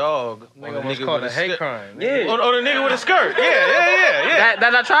in your dog on Nigga a almost nigga called with a a hate skirt. crime. Yeah. On a nigga with a skirt. Yeah.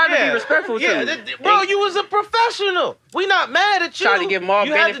 That I tried to Yeah. be respectful to. Yeah, bro, you was a professional. We not mad at you. Tried to give him all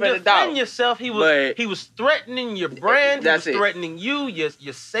you had to benefit of the doubt. defend yourself. He But- was threatening your brand. That's he was it. threatening you,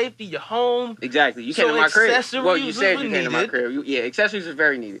 your safety, your home, Exactly. You So came to my crib. accessories Well, you said were you came to my needed. crib. Yeah, accessories are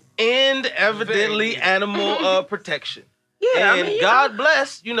very needed. and evidently Very- animal protection. Yeah, And God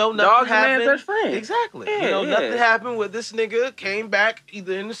bless, nothing dog's a happened. man's best friend. Exactly. Yeah, Nothing yeah. happened with this nigga. Came back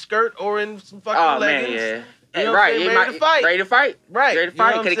either in the skirt or in some fucking Oh leggings. man, yeah. You know what I'm Right, saying? he Ready to fight. Ready to fight. Right. Ready to You fight.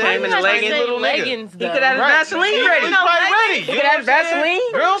 know what Could have I'm came saying? in the You guys leggings. say Little nigga. leggings, He though. could have Right. Vaseline He ready. was fight ready. He could have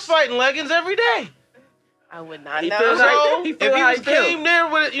Vaseline. Girls fighting leggings every day. I would not He know. feels So like- he if feel he how was he feel. came there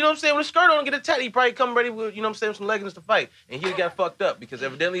with with a skirt on and get attacked, he probably come ready with some leggings to fight, and he got fucked up because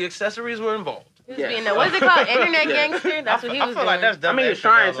evidently accessories were involved. He was Yeah. being what is it called? Internet Yeah. gangster? That's what he I was feel doing. like that's dumb. I mean, he's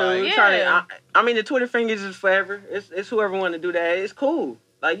trying to. like- He's trying Yeah. to. I mean, the Twitter fingers is forever. It's whoever want to do that. It's cool.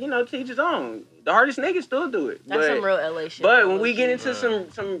 Like to each his own. The hardest niggas still do it. That's some real LA shit. But though, when we low-key. get into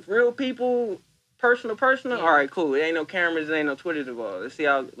some real people, personal, Yeah. all right, cool. It ain't no cameras, it ain't no Twitter involved.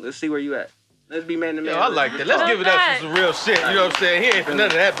 Let's see where you at. Let's be man to man. Yo, I like that. Let's Love give it up that. for some real shit. You know what I'm saying? He ain't for none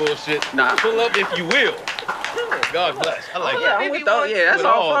of that bullshit. Nah. Pull up if you will. God bless. I like Yeah, that. I'm If with you those. want Yeah, that's With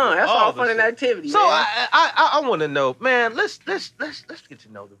all all fun. the- That's all all the fun and shit. activity. So man. I want to know, man. Let's get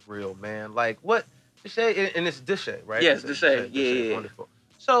to know the real man. Like what Deshae, and it's Deshae, right? Yes, It's Deshae. Yeah. Wonderful.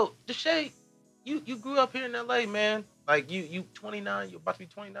 So Deshae, you grew up here in LA, man. Like you 29. You're about to be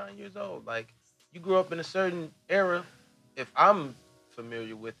 29 years old. Like you grew up in a certain era. If I'm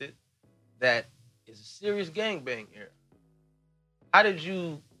familiar with it, that is a serious gangbang era. How did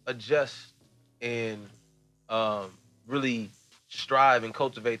you adjust and really strive and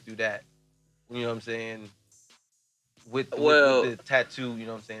cultivate through that? You know what I'm saying? With the tattoo, you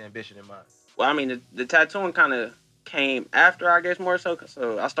know what I'm saying, ambition in mind. Well, I mean, the tattooing kind of came after, I guess, more so.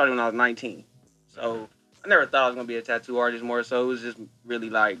 So I started when I was 19. So I never thought I was gonna be a tattoo artist more so. It was just really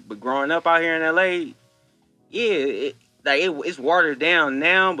like, but growing up out here in LA, yeah, it's watered down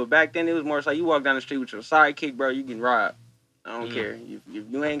now. But back then it was more so you walk down the street with your sidekick, bro, you getting robbed. I don't care. If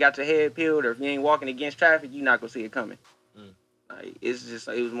you ain't got your head peeled or if you ain't walking against traffic, you're not gonna see it coming. Like it's just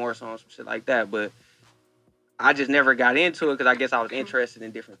it was more so on some shit like that. But I just never got into it because I guess I was interested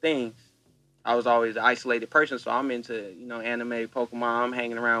in different things. I was always an isolated person, so I'm into, anime, Pokemon. I'm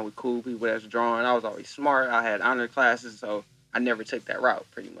hanging around with cool people that's drawing. I was always smart. I had honor classes, so I never took that route,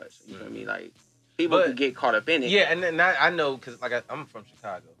 pretty much. You feel me? Like, people could get caught up in it. Yeah, and then I know, because, like, I'm from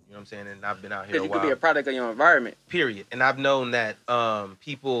Chicago, you know what I'm saying? And I've been out here a Because you while. could be a product of your environment. Period. And I've known that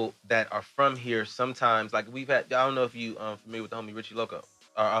people that are from here sometimes, like, we've had, I don't know if you familiar with the homie Richie Loco.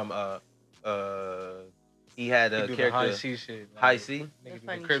 He had a He do the character. high C shit. High C? Nigga do the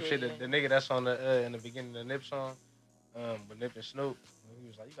funny crib shit, shit. The nigga that's on the in the beginning of the Nip song, with Nip and Snoop. He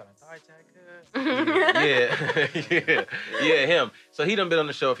was like, "You got a thigh tag, Yeah, him. So he done been on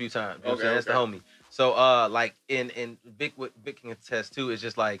the show a few times. You know what I'm saying? That's the homie. So like in Vic, what Vic can attest to is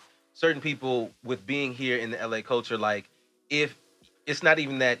just like certain people with being here in the LA culture, like if it's not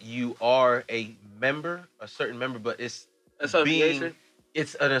even that you are a member, a certain member, but it's Association.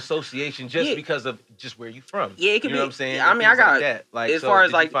 it's an association just because of just where you from. Yeah, it could you know be. what I'm saying? Yeah, I And mean, I things like got that. Like as so far as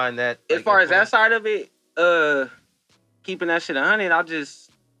did you like find that. as like, far as that influential? side of it, keeping that shit 100, I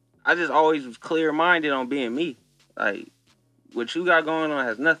just always was clear minded on being me. Like what you got going on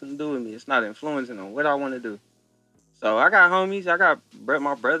has nothing to do with me. It's not influencing on what I want to do. So I got homies, I got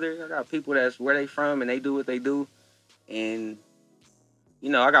my brother, I got people that's where they from and they do what they do, and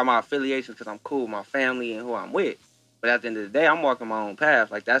I got my affiliations because I'm cool with my family and who I'm with. But at the end of the day, I'm walking my own path.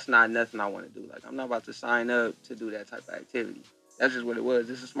 Like, that's not nothing I want to do. Like, I'm not about to sign up to do that type of activity. That's just what it was.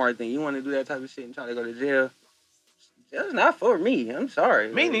 It's a smart thing. You want to do that type of shit and try to go to jail? Jail's not for me. I'm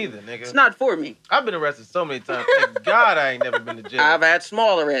sorry. Me neither, nigga. It's not for me. I've been arrested so many times. Thank God I ain't never been to jail. I've had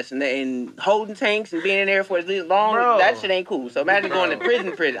small arrests and holding tanks and being in there for as long. Bro. That shit ain't cool. So imagine going to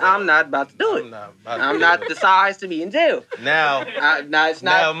prison. I'm not about to do it. I'm I'm not the size to be in jail. Now, It's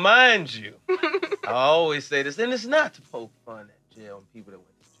now, not. mind you, I always say this, and it's not to poke fun at jail and people that went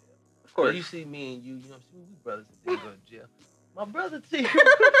to jail. Of course. But you see me and you know what I'm saying? We brothers that didn't go to jail. My brother to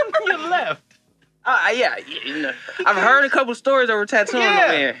your left. Yeah, you know, I've heard a couple stories over tattooing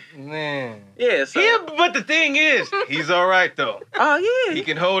Yeah. man. Man. Yeah, so. Yeah, but the thing is, he's all right though. Oh yeah. He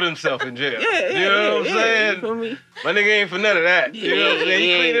can hold himself in jail. Yeah, you know what I'm You saying? feel me? My nigga ain't for none of that. You know what I'm saying?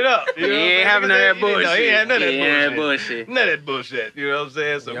 He Yeah. cleaned it up. You know He what I'm ain't saying? having none of that No, bullshit. he ain't had none of He ain't that had bullshit. bullshit. None of that bullshit. You know what I'm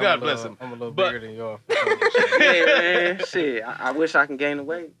saying? So Yeah, God I'm a bless little- him. I'm a little But- bigger than y'all. Yeah, man. Shit. I wish I can gain the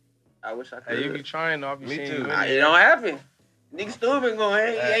weight. I wish I could. Hey, you be trying though. I be Me seeing too. you. It don't happen. Nigga still been going.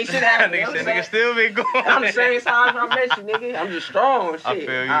 Ain't shit happening. Nigga said nigga still been going. I'm the same size I met you, nigga. I'm just strong and shit. I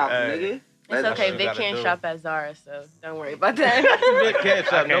feel you, Nigga. It's That's okay. what you Vic gotta can't do. shop at Zara, so don't worry about that. Big cat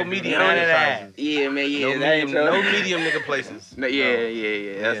shop, no can't do medium none nigga of that. sizes. Yeah, man. Yeah, No that ain't medium, so. no medium nigga places. No,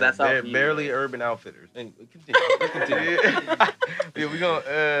 yeah. That's all. they're for you. barely urban outfitters. Anyway, continue. Let's continue. Yeah, we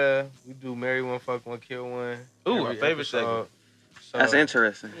gonna we do marry one, fuck one, kill one. Ooh, our every favorite episode. segment. So That's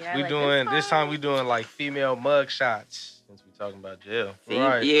interesting. Yeah, I we like doing this time. We part. doing like female mug shots. Since we talking about jail.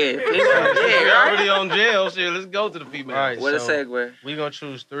 Right. Yeah. Since Yeah. we Right. already on jail, shit, let's go to the female. Right. What a So- segue. We gonna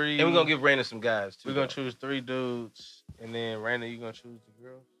choose 3. And we're gonna give Raina some guys too. We gonna choose 3 dudes, and then Raina, you gonna choose the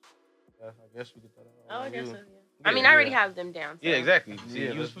girls. I guess we could throw that Oh, I on guess you. so. Yeah. I mean, I Yeah, already yeah. have them down. So. Yeah, exactly. See,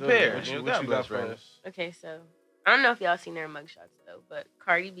 Yeah, you was let's do it. prepared. What You you God got bless for Raina. us? Okay, so I don't know if y'all seen their mugshots though, but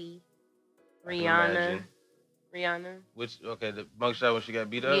Cardi B, I can Rihanna, imagine. Rihanna. Which the mugshot when she got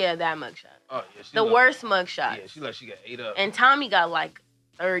beat up. Yeah, that mugshot. Oh yeah. She The look- worst mugshot. Yeah, she got ate up. And Tommy got like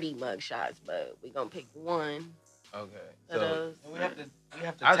 30 mugshots, but we gonna pick one Okay. of So those. We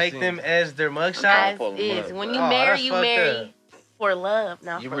have to I've take seen- them as their mugshot. As pull 'em is. up. When you Oh, marry, that's you fucked marry up. for love,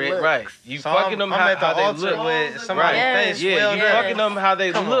 not you for read looks. right. You So fucking them I'm how, at the how they altar look. with somebody's Right. face. Yeah, well you done. fucking them how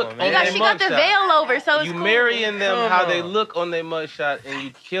they Come look on, on man. You got, their she got the mugshot. veil over, so it's You cool. marrying them Come how they on. look on their mugshot, and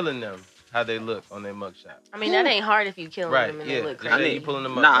you killing them how they look on their mugshot. I mean, that ain't hard if you kill Right, them and yeah. they look Just I crazy. say need- you pulling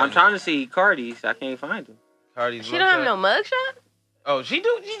them up. Nah, right I'm now. trying to see Cardi's. I can't find him. Cardi's She don't have no mugshot. mugshot? Oh, she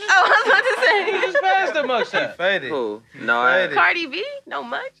do. She just, Oh, I was about to she say. just passed her She mugshot. faded. Cool. No, I, Faded. Cardi B? No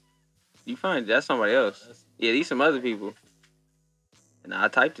mug? you find that's somebody else. Yeah, these some other people. And I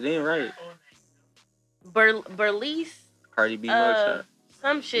typed it in right. Berlice? Cardi B Uh, mugshot.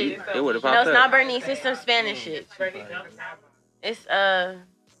 Some shit. It would have No, popped it's up. not Bernice. It's some Spanish shit. It's,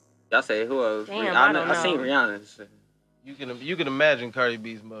 Y'all say who else? Damn, I I don't seen know. Rihanna's. You can imagine Cardi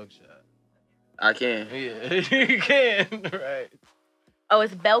B's mugshot. I can. Yeah, you can. Right. oh,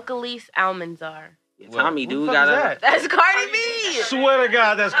 it's Belcalis Almanzar. Yeah, Well, Tommy who the dude fuck got is a. that? That's Cardi B! Swear to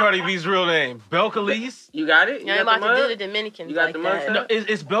God, that's Cardi B's real name. Belcalis? You got it? You You ain't got about the to do mug? the Dominicans You got like the that. mugshot? No,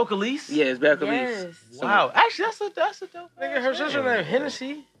 it's Belcalis? Yeah, it's Becca Yes. Wow. Actually, that's a dope. Nigga, her sister name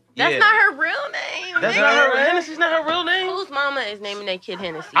Hennessy. That's Yeah. not her real name. That's nigga. not her. Hennessy's not her real name. Whose mama is naming their kid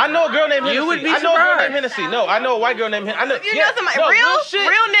Hennessy? I know a girl named Hennessy. You would be I know a girl surprised. named Hennessy. No, I know a white girl named Hennessy. I know. You know somebody- real? shit.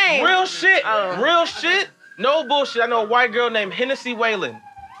 Real name. Real shit. Oh. Real shit. No bullshit. I know a white girl named Hennessy Whalen.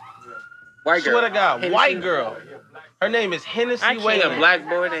 White girl. Swear to God, Hennessy. white girl. Her name is Hennessy I can't. She Whalen. a black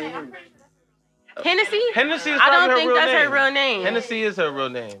boy named him. Hennessy? Hennessy is I probably don't her think real that's name. her real name. Hennessy is her real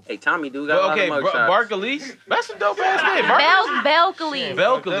name. Hey, Tommy dude got But okay, a lot of mugshots. Barcalis. That's a dope ass name. Belcalis.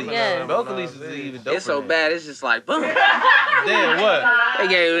 Belcalis. Yes. Belcalis is even dope. It's so bad, it's just like, boom. Damn, what? They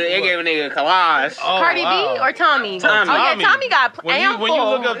gave a nigga a collage. Oh, Cardi wow. B or Tommy? Tommy. Oh yeah, Tommy got When ample. you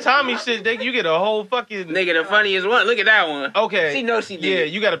look up Tommy shit, you get a whole fucking. Nigga, the funniest one. Look at that one. Okay. She knows she did. Yeah,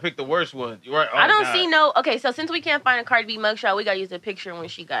 you got to pick the worst one. You're right. Oh, I don't God. see no. Okay, so since we can't find a Cardi B mugshot, we gotta use the picture when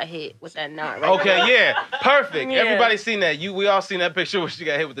she got hit with that knot. Right? Okay, yeah, perfect. Yeah. Everybody seen that. We all seen that picture where she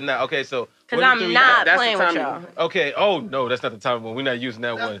got hit with the knot. Okay, so Because what do I'm we not got? That's playing the with Tommy. y'all. Okay. Oh no, that's not the Tommy one. We're not using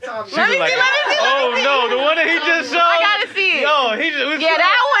that one. She Let me look see, let me see, Oh no, the one that he just showed. I gotta see it. Yo, he just. Yeah,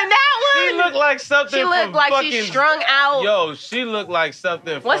 that one. She looked like something. She looked from like fucking, she's strung out. Yo, she looked like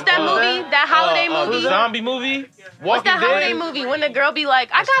something. What's from, that movie? That holiday movie? The zombie movie. What's that holiday movie when the girl be like,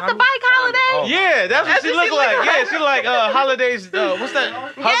 "I got the bike holiday"? Yeah, that's what That's she what looked she like. look Yeah, like. she like holidays. What's that?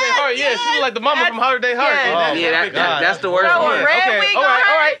 Holiday Heart. Yeah, she look like the mama from Holiday Heart. Yeah. in that Yeah, picture. that's the worst Throw a one. red Okay, wig all on right,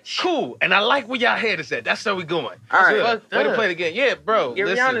 her. all right, cool. And I like where y'all head is at. That's how we going. All right. Good. Way to play the game. Yeah, bro. Get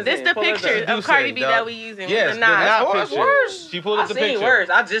listen. Rihanna's This the Pull it up. picture Do of Cardi say, B dog. that we using. Yes, with the the knot. knot That's picture. worse. She pulled I up the seen picture. worse.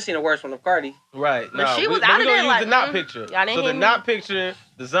 I just seen a worse one of Cardi. Right. But Nah, she was we out of gonna there use like, the knot mm, picture. y'all didn't So the hit me. knot picture,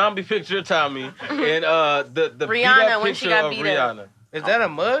 the zombie picture of Tommy, and the Rihanna beat up when she picture got of beat up. Rihanna. Is that a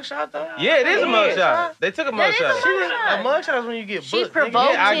mugshot though? Yeah, it is a Yeah. mugshot. They took a That is a mugshot. mugshot. A mugshot is when you get She booked.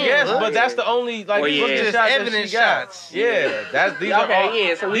 provoked Yeah, I him. guess, What? but that's the only like Well, yeah. booking Just shot that evidence she got. shots. Yeah, these are Okay, all.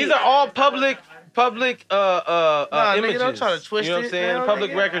 yeah, so these are all public Nah, nigga, images. don't try to twist you know what I'm it, saying? man,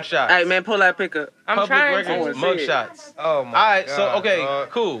 Public nigga. record shots. Hey, man, pull that pick up. I'm Public trying record to. to. I wanna see it. mugshots. Oh my All right, God, so okay, dog.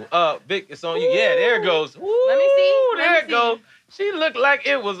 cool. Vic, it's on you. Yeah, there it goes. Woo, Let me see. Let There me it goes. see. She looked like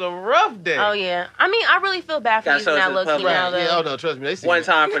it was a rough day. Oh yeah. I mean, I really feel bad for Gotta using show that it to low the key public. now though. Yeah, oh no, trust me, they see One it.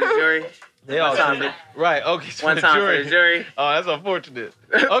 time for the jury. They all time treated right. Okay, so One the time jury. for the jury. Oh, that's unfortunate.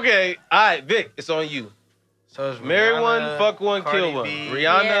 Okay, all right, Vic, it's on you. So it's Marry one, Rihanna, fuck one, Cardi kill one. B.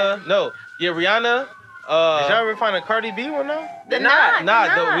 Rihanna, no, Rihanna. Did y'all ever find a Cardi B one though? The Knot.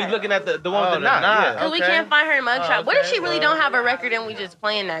 knot. We looking at the one Oh, with the the knot. knot. Yeah. Cause we Okay. can't find her mugshot. Oh, What if okay, she really well. don't have a record and we just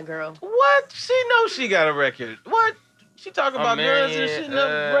playing that girl? What? She knows she got a record. What? She talking about guns and marrying, shit,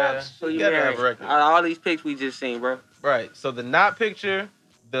 no raps. So She you gotta married. have a record. Out of all these pics we just seen, bro. Right. So the knot picture,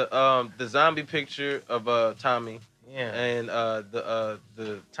 the zombie picture of Tommy, Yeah. and the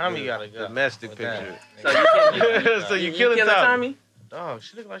Tommy the gotta go domestic with that. picture. So you killing, So you killing Tommy. Dog,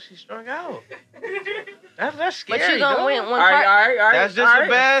 she look like she strung out. That's scary. But you gonna dog. win one All right, part. all right, all right. That's just all a right.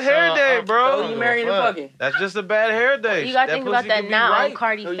 bad hair So, day, So bro. you marrying and fuck. fucking. That's just a bad hair day. You gotta That think about pussy that could be knot right. on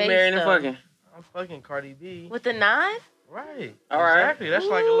Cardi So you face marrying and though. fucking. I'm fucking Cardi B. With the knife? Right. All right. Exactly. That's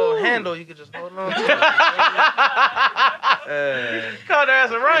like a little Ooh. handle you could just hold on to. Called her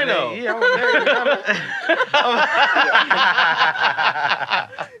as a rhino. Yeah, I'm gonna marry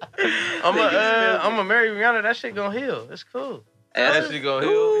Rihanna. I'm gonna marry Rihanna. That shit gonna heal. It's cool. That shit gonna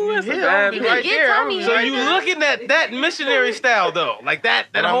heal. Ooh, that's a Yeah, bad I'll be bitch. right Get there. Tommy I'm So right you now. looking at that missionary style though, like that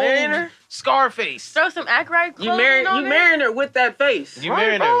When I'm whole marrying her? Scarface. Throw some act right You clothing on you her? marrying her with that face. You Right,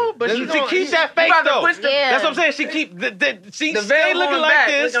 marrying bro, her, but she she gonna- keeps that You face about to though. push the, Yeah. That's what I'm saying. She keep she the stay veil looking going like back,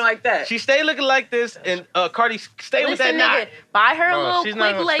 this. looking like that. She stay looking like this, and Cardi stay with that Listen, knot. nigga, buy her a Bro, little she's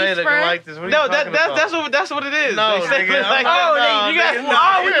not quick gonna stay lace looking front. like this. What are No, you talking about? that's what it is. No, they stay nigga, looking like I'm that. Oh, No, you got. nigga, no.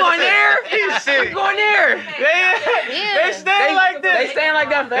 Oh, we going there? He's sick. We going there? They stay like this. They staying like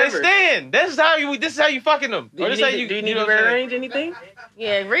that They forever. staying. This is how you fucking them. Do Or you this how need, do you need know to what I'm saying? rearrange anything?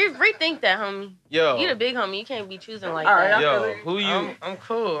 Yeah, rethink that, homie. Yo, You the big homie. You can't be choosing like All right, that. yo, who you? I'm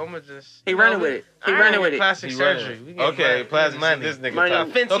cool. I'm gonna just. He running with it. He All running right. with it. Plastic He surgery. running. We getting Okay, money. plastic money. This nigga Money top.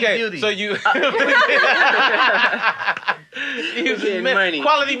 on Fenty Okay, Beauty. so you getting money.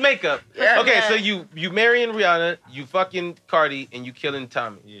 quality makeup. Yeah. Okay, so you marrying Rihanna, you fucking Cardi, and you killing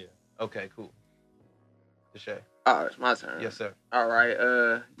Tommy. Yeah. Okay, cool. Deshae. Oh, it's my turn. Yes, sir. All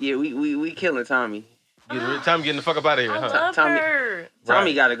right. Yeah, we killing Tommy. Tommy getting the fuck up out of here, I huh? love Tommy- her. Tommy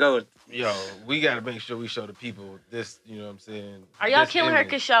Right. gotta go. Yo, we gotta make sure we show the people this. You know what I'm saying? Are y'all this killing her image.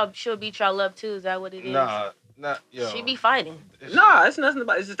 because she'll beat y'all up too? Is that what it is? Nah, yo. She be fighting. Nah, it's nothing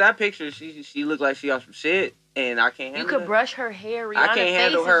about. It's just that picture. She look like she on some shit, and I can't You handle could it. brush her hair. Rihanna's I can't face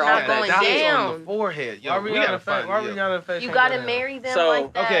handle is her not off that going dots on the down. forehead. Yo, Why we gotta Rihanna face? find. Why yo. Rihanna face? You ain't gotta going marry them So,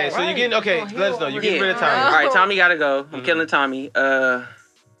 like that. Okay, so you're getting okay. It's Let us know. gonna You're heal getting rid of over. Tommy. All right, Tommy gotta go. I'm Mhm. killing Tommy.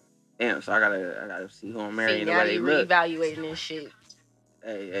 Damn. So I gotta see who I'm See, marrying the now way they you look. reevaluating this shit.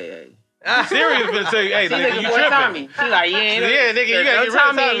 Hey. Serious gonna tell you, hey, She nigga, looking you for tripping. Tommy. She like, yeah, Yeah, nigga, you gotta no get rid of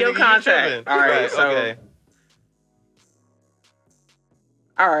Tommy Tommy, in your nigga, you contact. tripping. All right, so okay.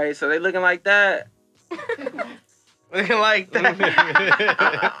 all right, so they looking like that. Looking like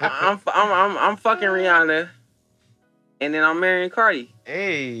that. I'm fucking Rihanna, and then I'm marrying Cardi.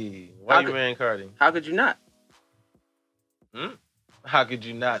 Hey, why How you could- marrying Cardi? How could you not? How could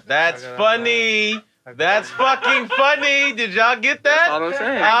you not? That's How could I funny. That's fucking funny. Did y'all get That's that? all I'm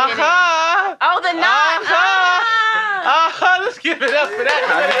saying. Uh-huh. Oh, the knot. Uh-huh. Ah. Let's give it up for that. You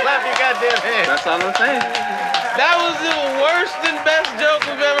better clap your goddamn hands. That's all I'm saying. That was the worst and best joke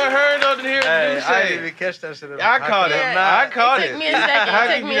we've ever heard on here. Hey, Duce. I didn't even catch that shit. I caught it. Yeah. I caught It it. took me a second. How It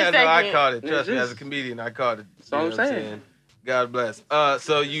could took me you a not know? I second. caught it. Trust me, It's as a comedian, I caught it. That's all You I'm know what saying. God bless.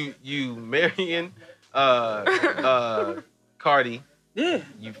 So you marrying Cardi, Yeah,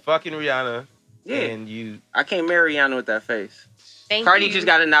 you fucking Rihanna, yeah. and you I can't marry Rihanna with that face. Thank Cardi you. just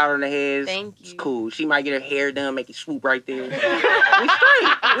got a knot on the head. Thank It's you. cool. She might get her hair done, make it swoop right there. We straight.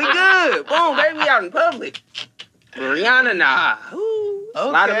 We good. Boom, baby, we out in public. But Rihanna, nah. Ooh, a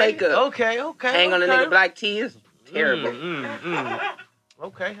lot of makeup. Okay. Hang on a nigga black tee is terrible.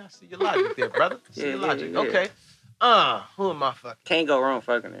 Okay, I see your logic there, brother. I see Yeah, your yeah, logic. yeah. Okay. Who am I fucking? Can't go wrong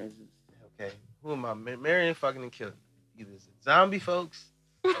fucking her. Okay. Who am I marrying, fucking, and killing? Either it's zombie folks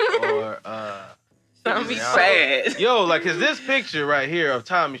or Zombie Yeah. Sad. Yo, like, cause this picture right here of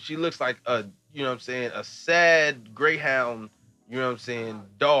Tommy, she looks like a, you know what I'm saying, a sad greyhound, you know what I'm saying,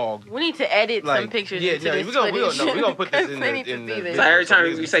 dog. We need to edit Like, some pictures yeah, into no, this we gonna footage. put this in Because I need the to see this. So every time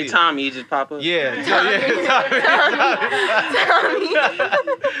niggas we say can see it. Tommy, it just pop up. Yeah, Tommy.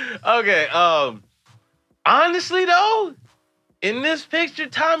 Okay, honestly though, in this picture,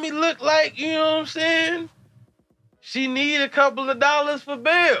 Tommy looked like, you know what I'm saying, she need a couple of dollars for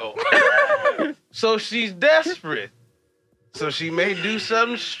bail. So she's desperate. So she may do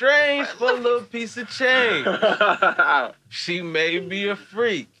something strange for a little piece of change. She may be a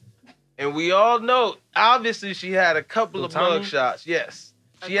freak. And we all know, obviously she had a couple Who, of Tommy? mug shots. Yes.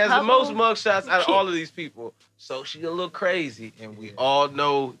 She has the most mugshots out of all of these people. So she a little crazy. And we all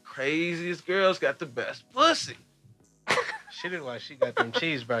know craziest girls got the best pussy. She look like she got them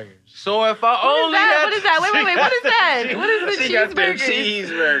cheeseburgers. So if I only had... What is that? Wait. What is that? What is the She got them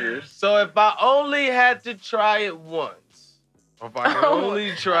cheeseburger? cheeseburgers. So if I only had to try it once. Or if I could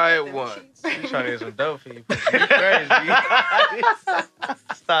only try it once. You trying to get some dope for you. You crazy.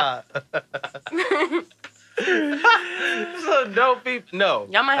 Stop. So dope people. No.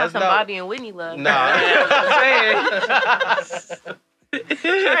 Y'all might have that's some not- Bobby and Whitney love. Nah. I'm saying.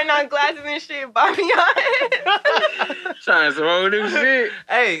 Trying on glasses and shit, Bobby on it. Trying some whole new shit.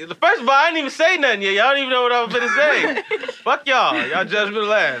 Hey, first of all, I didn't even say nothing yet. Y'all don't even know what I was finna say. Fuck y'all. Y'all judgment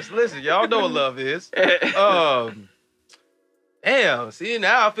last. Listen, y'all know what love is. Damn. See,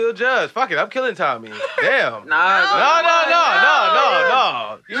 now I feel judged. Fuck it. I'm killing Tommy. Damn. Nah,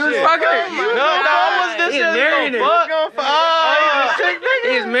 No. You was fucking her. No, I wasn't He's marrying her.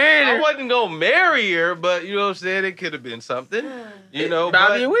 He's marrying I her. wasn't gonna marry her, but you know what I'm saying? It could have been something. You know,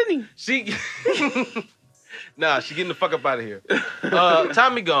 Bobby and but Whitney. she Nah, she getting the fuck up out of here.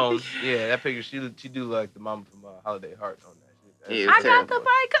 Tommy gone. Yeah, that picture, she do like the mama from Holiday Heart on that shit. Yeah, I got the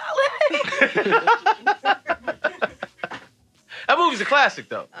bike. That movie's a classic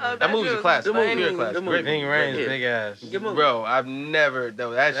though. Oh, That movie's a was classic. funny. Pure classic. Good Great movie. Ving Rhames, Yeah. big ass. Good movie. Bro, I've never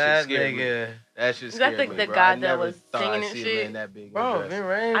though. That shit That scared me. nigga. That shit Is that scared the me, bro. guy I that never was thought singing I'd and see a shit? man that big. in a Bro, dress. Ving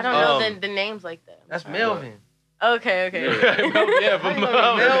Rhames. I don't know Um, the names like that. That's Melvin. Okay. Yeah, but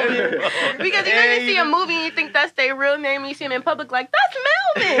Melvin. Because you know you see a movie and you think that's their real name and you see him in public like, that's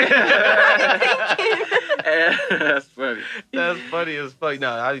Melvin. That's funny. That's funny as fuck.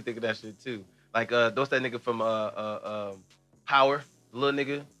 No, I be thinking that shit too. Like, what's that nigga from Power? The little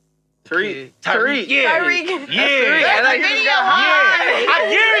nigga. Tariq. Tariq. Yeah. Tyreek. Yeah. I like Video this guy.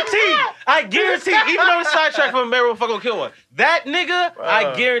 I guarantee, even though it's sidetracked from American Fucking Kill One, that nigga,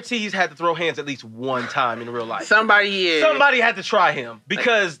 I guarantee he's had to throw hands at least one time in real life. Somebody Somebody had to try him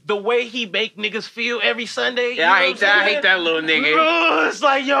because the way he make niggas feel every Sunday. Yeah, I hate that little nigga. Ugh, it's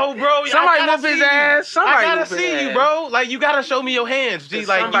like, yo, bro. Somebody I gotta whoop his see you. ass. Somebody I gotta whoop his see you, ass. bro. Like, you gotta show me your hands. G.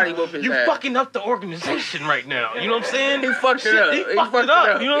 Like, Somebody whoop his you ass. fucking up the organization right now. You know what I'm saying? He fucked it up. He fucked it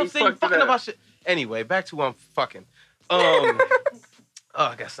up. You know what I'm He saying? fucked it Fucking up. about shit. Anyway, back to who I'm fucking. I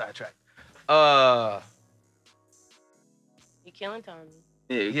got sidetracked. You killing Tommy.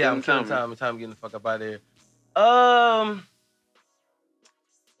 Yeah, I'm killing time. Time getting the fuck up out of here.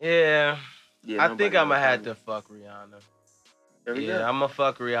 Yeah. I think I'm gonna have to fuck Rihanna. There we Yeah, go. I'm gonna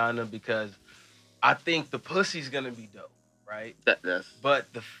fuck Rihanna because I think the pussy's gonna be dope, right? That's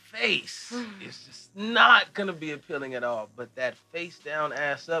But the face is just not gonna be appealing at all. But that face down,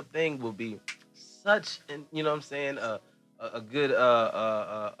 ass up thing will be such, you know what I'm saying, a good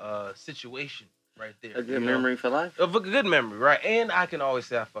situation right there. a good you know? memory for life. Of a good memory, right? And I can always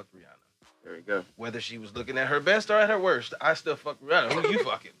say I fucked Rihanna. There we go. Whether she was looking at her best or at her worst, I still fuck Rihanna. Who you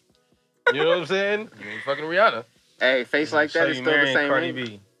fucking? You know what I'm saying? You ain't fucking Rihanna. Hey, face like that is you still the marrying same. Cardi name.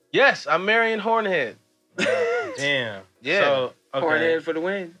 B. Yes, I'm marrying Hornhead. Damn. Yeah. So, okay. Hornhead for the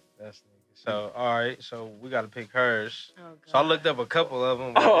win. That's so, all right. So, we got to pick hers. Oh, God. So, I looked up a couple of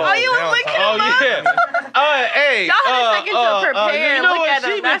them. Oh, you was looking Oh yeah. Hey. Y'all had a second to prepare. You know Look what? at She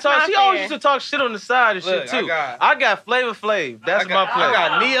them. been That's talking. not She always fair. used to talk shit on the side and Look, shit too. I got- I got Flavor Flav. That's I got- my play. I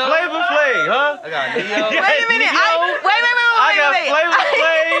got Neo. Flavor Flav, huh? I got Neo. Yeah. Wait a minute. Wait. I got Flavor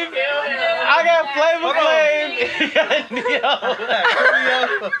Flav. I got Flavor Flav.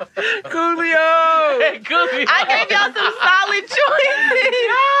 Coolio. Hey, Coolio. I gave y'all some solid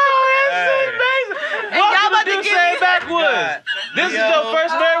choices. Welcome y'all about to to Do give Say me- Backwards. This is your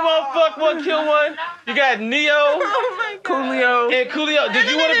first marry one, fuck one, kill one. You got Neo Oh my God. Coolio. and Coolio. Did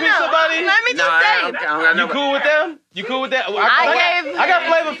you want to pick No. somebody? Let me just Nah, say. I don't You know. cool with them? You cool with that? I I got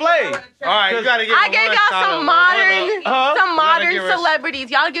Flavor Flav. All right, you got to give I me gave one y'all solid some one. modern, Huh? some modern give her-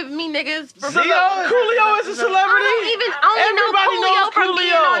 celebrities. Y'all give me niggas for Coolio is a I celebrity. only know Everybody Coolio knows from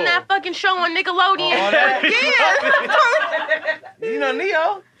being Coolio. on that fucking show on Nickelodeon. Oh, that- Yeah. You know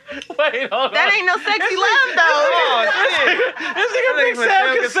Neo? Wait, hold on. That ain't no sexy love though. Oh, shit. This nigga big nigga Sam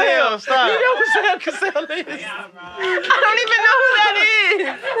Sam Cassell. Cassell, stop. You know who Sam Cassell is? I don't even know who that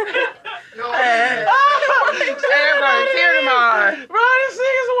is. Everybody, tear them on. Bro, this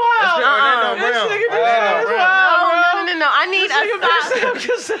nigga's wild. Orlando This Brown. nigga Orlando is Brown. wild, No. I need This nigga big a Sam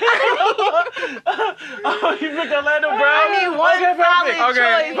Cassell. Oh, you picked Orlando Brown? I need one Okay, solid perfect.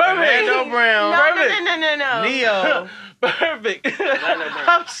 choice. Orlando Brown. No. Neo. Perfect.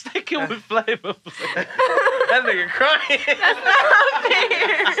 I'm sticking with Flavor Flav. That nigga crying.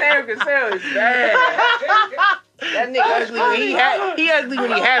 Sam Cassell is bad. That nigga ugly when he ugly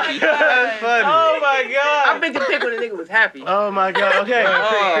when he happy. That's funny. Oh my god. I picked a pick when the nigga was happy. Oh my god. Okay.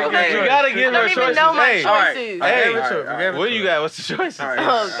 Oh, man. You gotta give I her don't choices. even know my Hey, choices. Hey, what do you got? What's the choices? All right.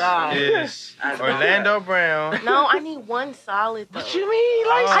 Oh God. Yes. Orlando Brown. No, I need one solid though. What you mean?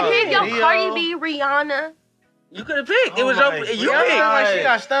 Like, I gave y'all Leo. Cardi B, Rihanna. You could have picked. It was Oh your. my You God. picked. Like she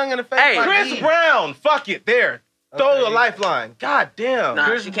got stung in the face. Hey, by Chris D. Brown. Fuck it. There. Throw Okay. a lifeline. God damn. Nah,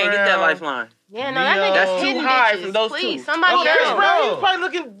 Chris she can't get that Brown. lifeline. Yeah, no, that Neo. nigga's That's too hitting high bitches. from those Please, two. somebody Okay, Chris else. Brown. No. He's probably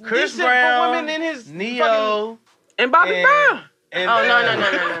looking Chris decent Brown, for women in his Neo, And Bobby And- Brown. and Oh no.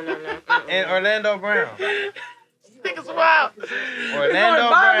 and Orlando Brown. niggas wild. Orlando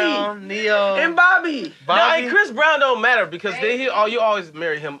Bobby. Brown, Neo, And Bobby. Nah, Chris Brown don't matter because you always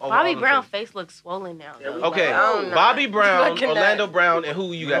marry him over Bobby all them Brown things. face looks swollen now. Yeah, though. we- Okay, I don't know. Bobby Brown, Looking Orlando at- Brown, and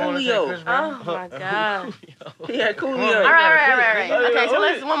who you You don't got? wanna say Julio. Chris Brown? Oh my god. Yeah, Coolio. Come on. All right. Oh, Okay, so yeah.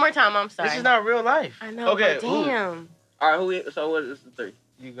 let's one more time. I'm sorry. This is not real life. I know. Okay, But ooh. damn. All right, so what is the three?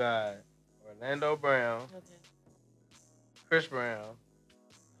 You got Orlando Brown, Okay. Chris Brown.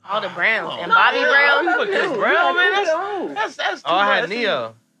 All the Browns and No, Bobby yeah, Brown. I put Chris Brown, man. Coolio. That's too Oh, I had much.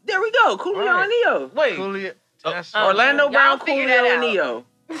 Neo. There we go. Coolio Right. and Neo. Wait, Coolio. That's Oh. Orlando Y'all Brown, figure that Coolio, and out.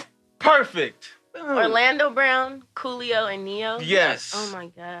 Neo. perfect. Orlando Brown, Coolio, and Neo. Yes. Oh my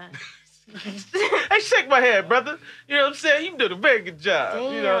god. Hey, shake my hand, brother. You know what I'm saying? You did a very good job.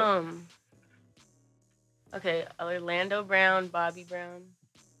 Damn. You know. Okay, Orlando Brown, Bobby Brown.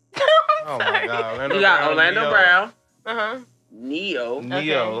 Oh my God. Orlando You got Brown, Orlando Neo, Brown, Uh-huh. Neo,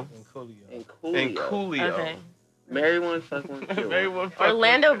 Neo and Coolio. and Coolio. and Coolio. Okay. Marry one, fuck one, kill Very one. well fucked.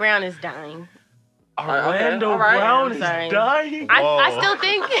 Orlando Brown is dying. Orlando all right. Brown I'm is sorry. dying. I Whoa. still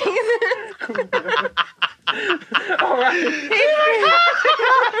think All right.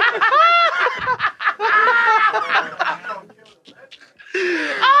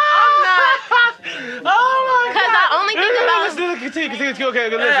 I'm not. Oh my Because I only think about. Continue. Okay,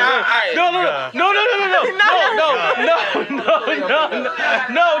 listen. Yeah, all right.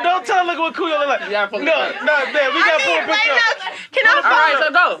 No, don't tell look what Coolio look like. You gotta No, pull it up. man, we got to pull a picture up. Can I All right, so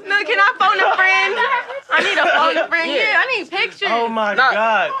phone? go. No, can I phone a friend? I need a phone friend. Yeah. Yeah, I need pictures. Oh my No.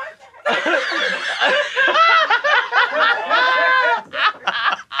 God.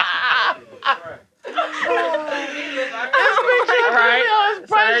 All right.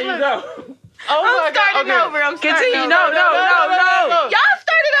 So there you go. Oh my I'm starting God. over. I'm starting Continue. over. No. Y'all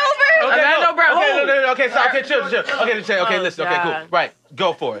started over. Orlando Brown. Okay, so chill. Okay, Oh, listen. Okay, cool. God. Right,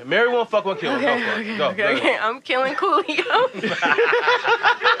 go for it. Marry one, fuck one, kill one. Go for it. Go. Okay. I'm killing Coolio.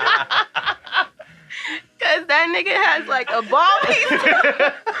 Cause that nigga has like a ball piece.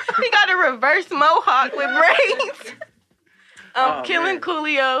 He got a reverse mohawk with braids. I'm Oh, killing man.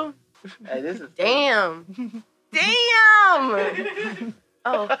 Coolio. Hey, this is Damn.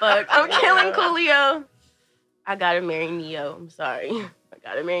 Oh fuck. I'm killing Coolio. I gotta marry Neo. I'm sorry. I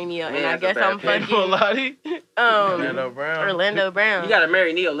gotta marry Neo. Man, And I that's a guess bad I'm pick. fucking Lottie. Orlando Brown. Orlando Brown. You gotta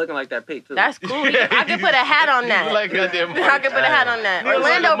marry Neo looking like that pic too. That's cool. I could put a hat on that. Like goddamn I could put a hat on that. He's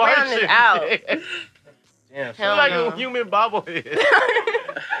Orlando like a Brown is Martian. out. Damn, Hell like no. a human bobblehead.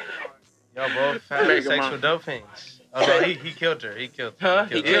 y'all both had Mega sexual Man. dope fiends. Oh no, he killed her. He killed her. Huh?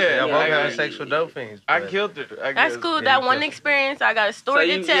 He killed Yeah, her. Y'all yeah, both I had got- sexual dope fiends. I but- killed her. I That's guess. cool. Yeah, That you one could- experience, I got a story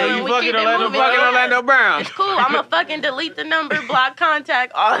So to you- tell, so and you we fucking keep it Orlando moving. fucking Yeah. Orlando Brown. It's cool. I'm gonna fucking delete the number, block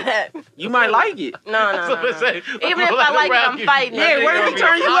contact, all that. You might like it. No. That's what I say. Even if I like it, I'm fighting. Yeah, it. what if he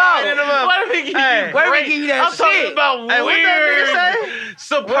turn you What out? if he give Hey, you what if he great- give you that I'm talking shit? about Hey, what that weird, nigga say? What that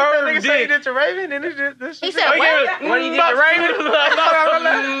superb nigga say he dick. did to Raven? And this He shit- said, Oh, what? yeah. What he did to Raven?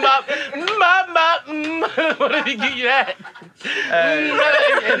 What if he give you that? And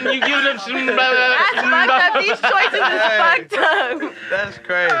you give them some. That's fucked up. These choices is fucked up. That's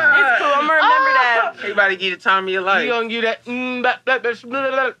crazy. It's cool. I'm gonna remember that. Everybody get the time of your You life. gonna give that? And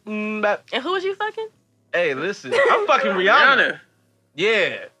who was you fucking? Hey, listen, I'm fucking Rihanna.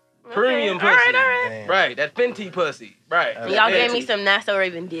 Yeah, premium Okay. pussy. All right. Damn. Right, that Fenty pussy. Right. And Y'all Yeah. gave me some Nassau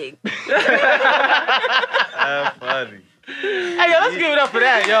Raven dick. That's funny. Hey, yo, let's give it up for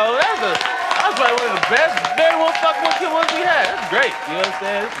that, yo. That's probably one of the best very one fuck one kid ones we had. That's great. You know what I'm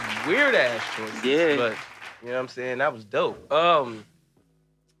saying? This is weird ass choices. Yeah. But you know what I'm saying? That was dope.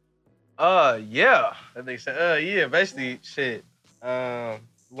 Yeah. That nigga said, yeah, basically, shit. We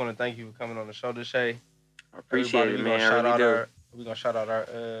want to thank you for coming on the show today. I appreciate Everybody, it, we man. gonna I really do. We're going to shout out our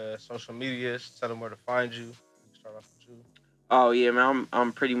social medias, tell them where to find you. We can start off with you. Oh yeah, man.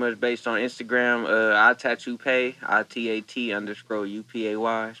 I'm pretty much based on Instagram. I tattoo pay.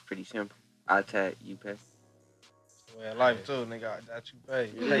 ITAT_UPAY. It's pretty simple. I tat you pay. That's the way of life too, nigga. That you pay.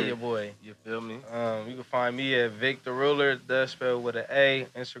 Pay your boy. You feel me? You can find me at Vic the Ruler, the spelled with an A.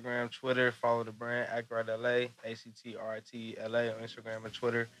 Instagram, Twitter. Follow the brand ActRightLA, ActRightLA on Instagram and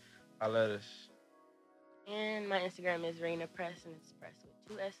Twitter. Holla at us. And my Instagram is Raina Press, and it's Press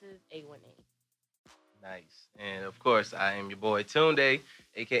with 2 S's, 818. Nice. And of course, I am your boy Tunde,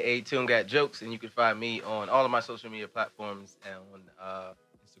 aka Tune Got Jokes, and you can find me on all of my social media platforms and on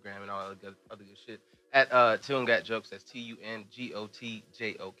Instagram and all the other good shit at Tune Got Jokes. That's TUNGOTJOKES.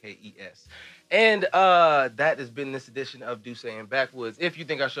 And that has been this edition of Duce and Backwoods. If you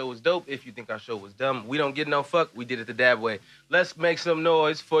think our show was dope, if you think our show was dumb, we don't get no fuck. We did it the dab way. Let's make some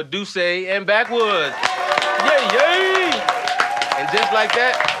noise for Duce and Backwoods. Yay, yay! And just like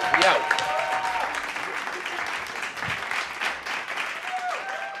that, we out.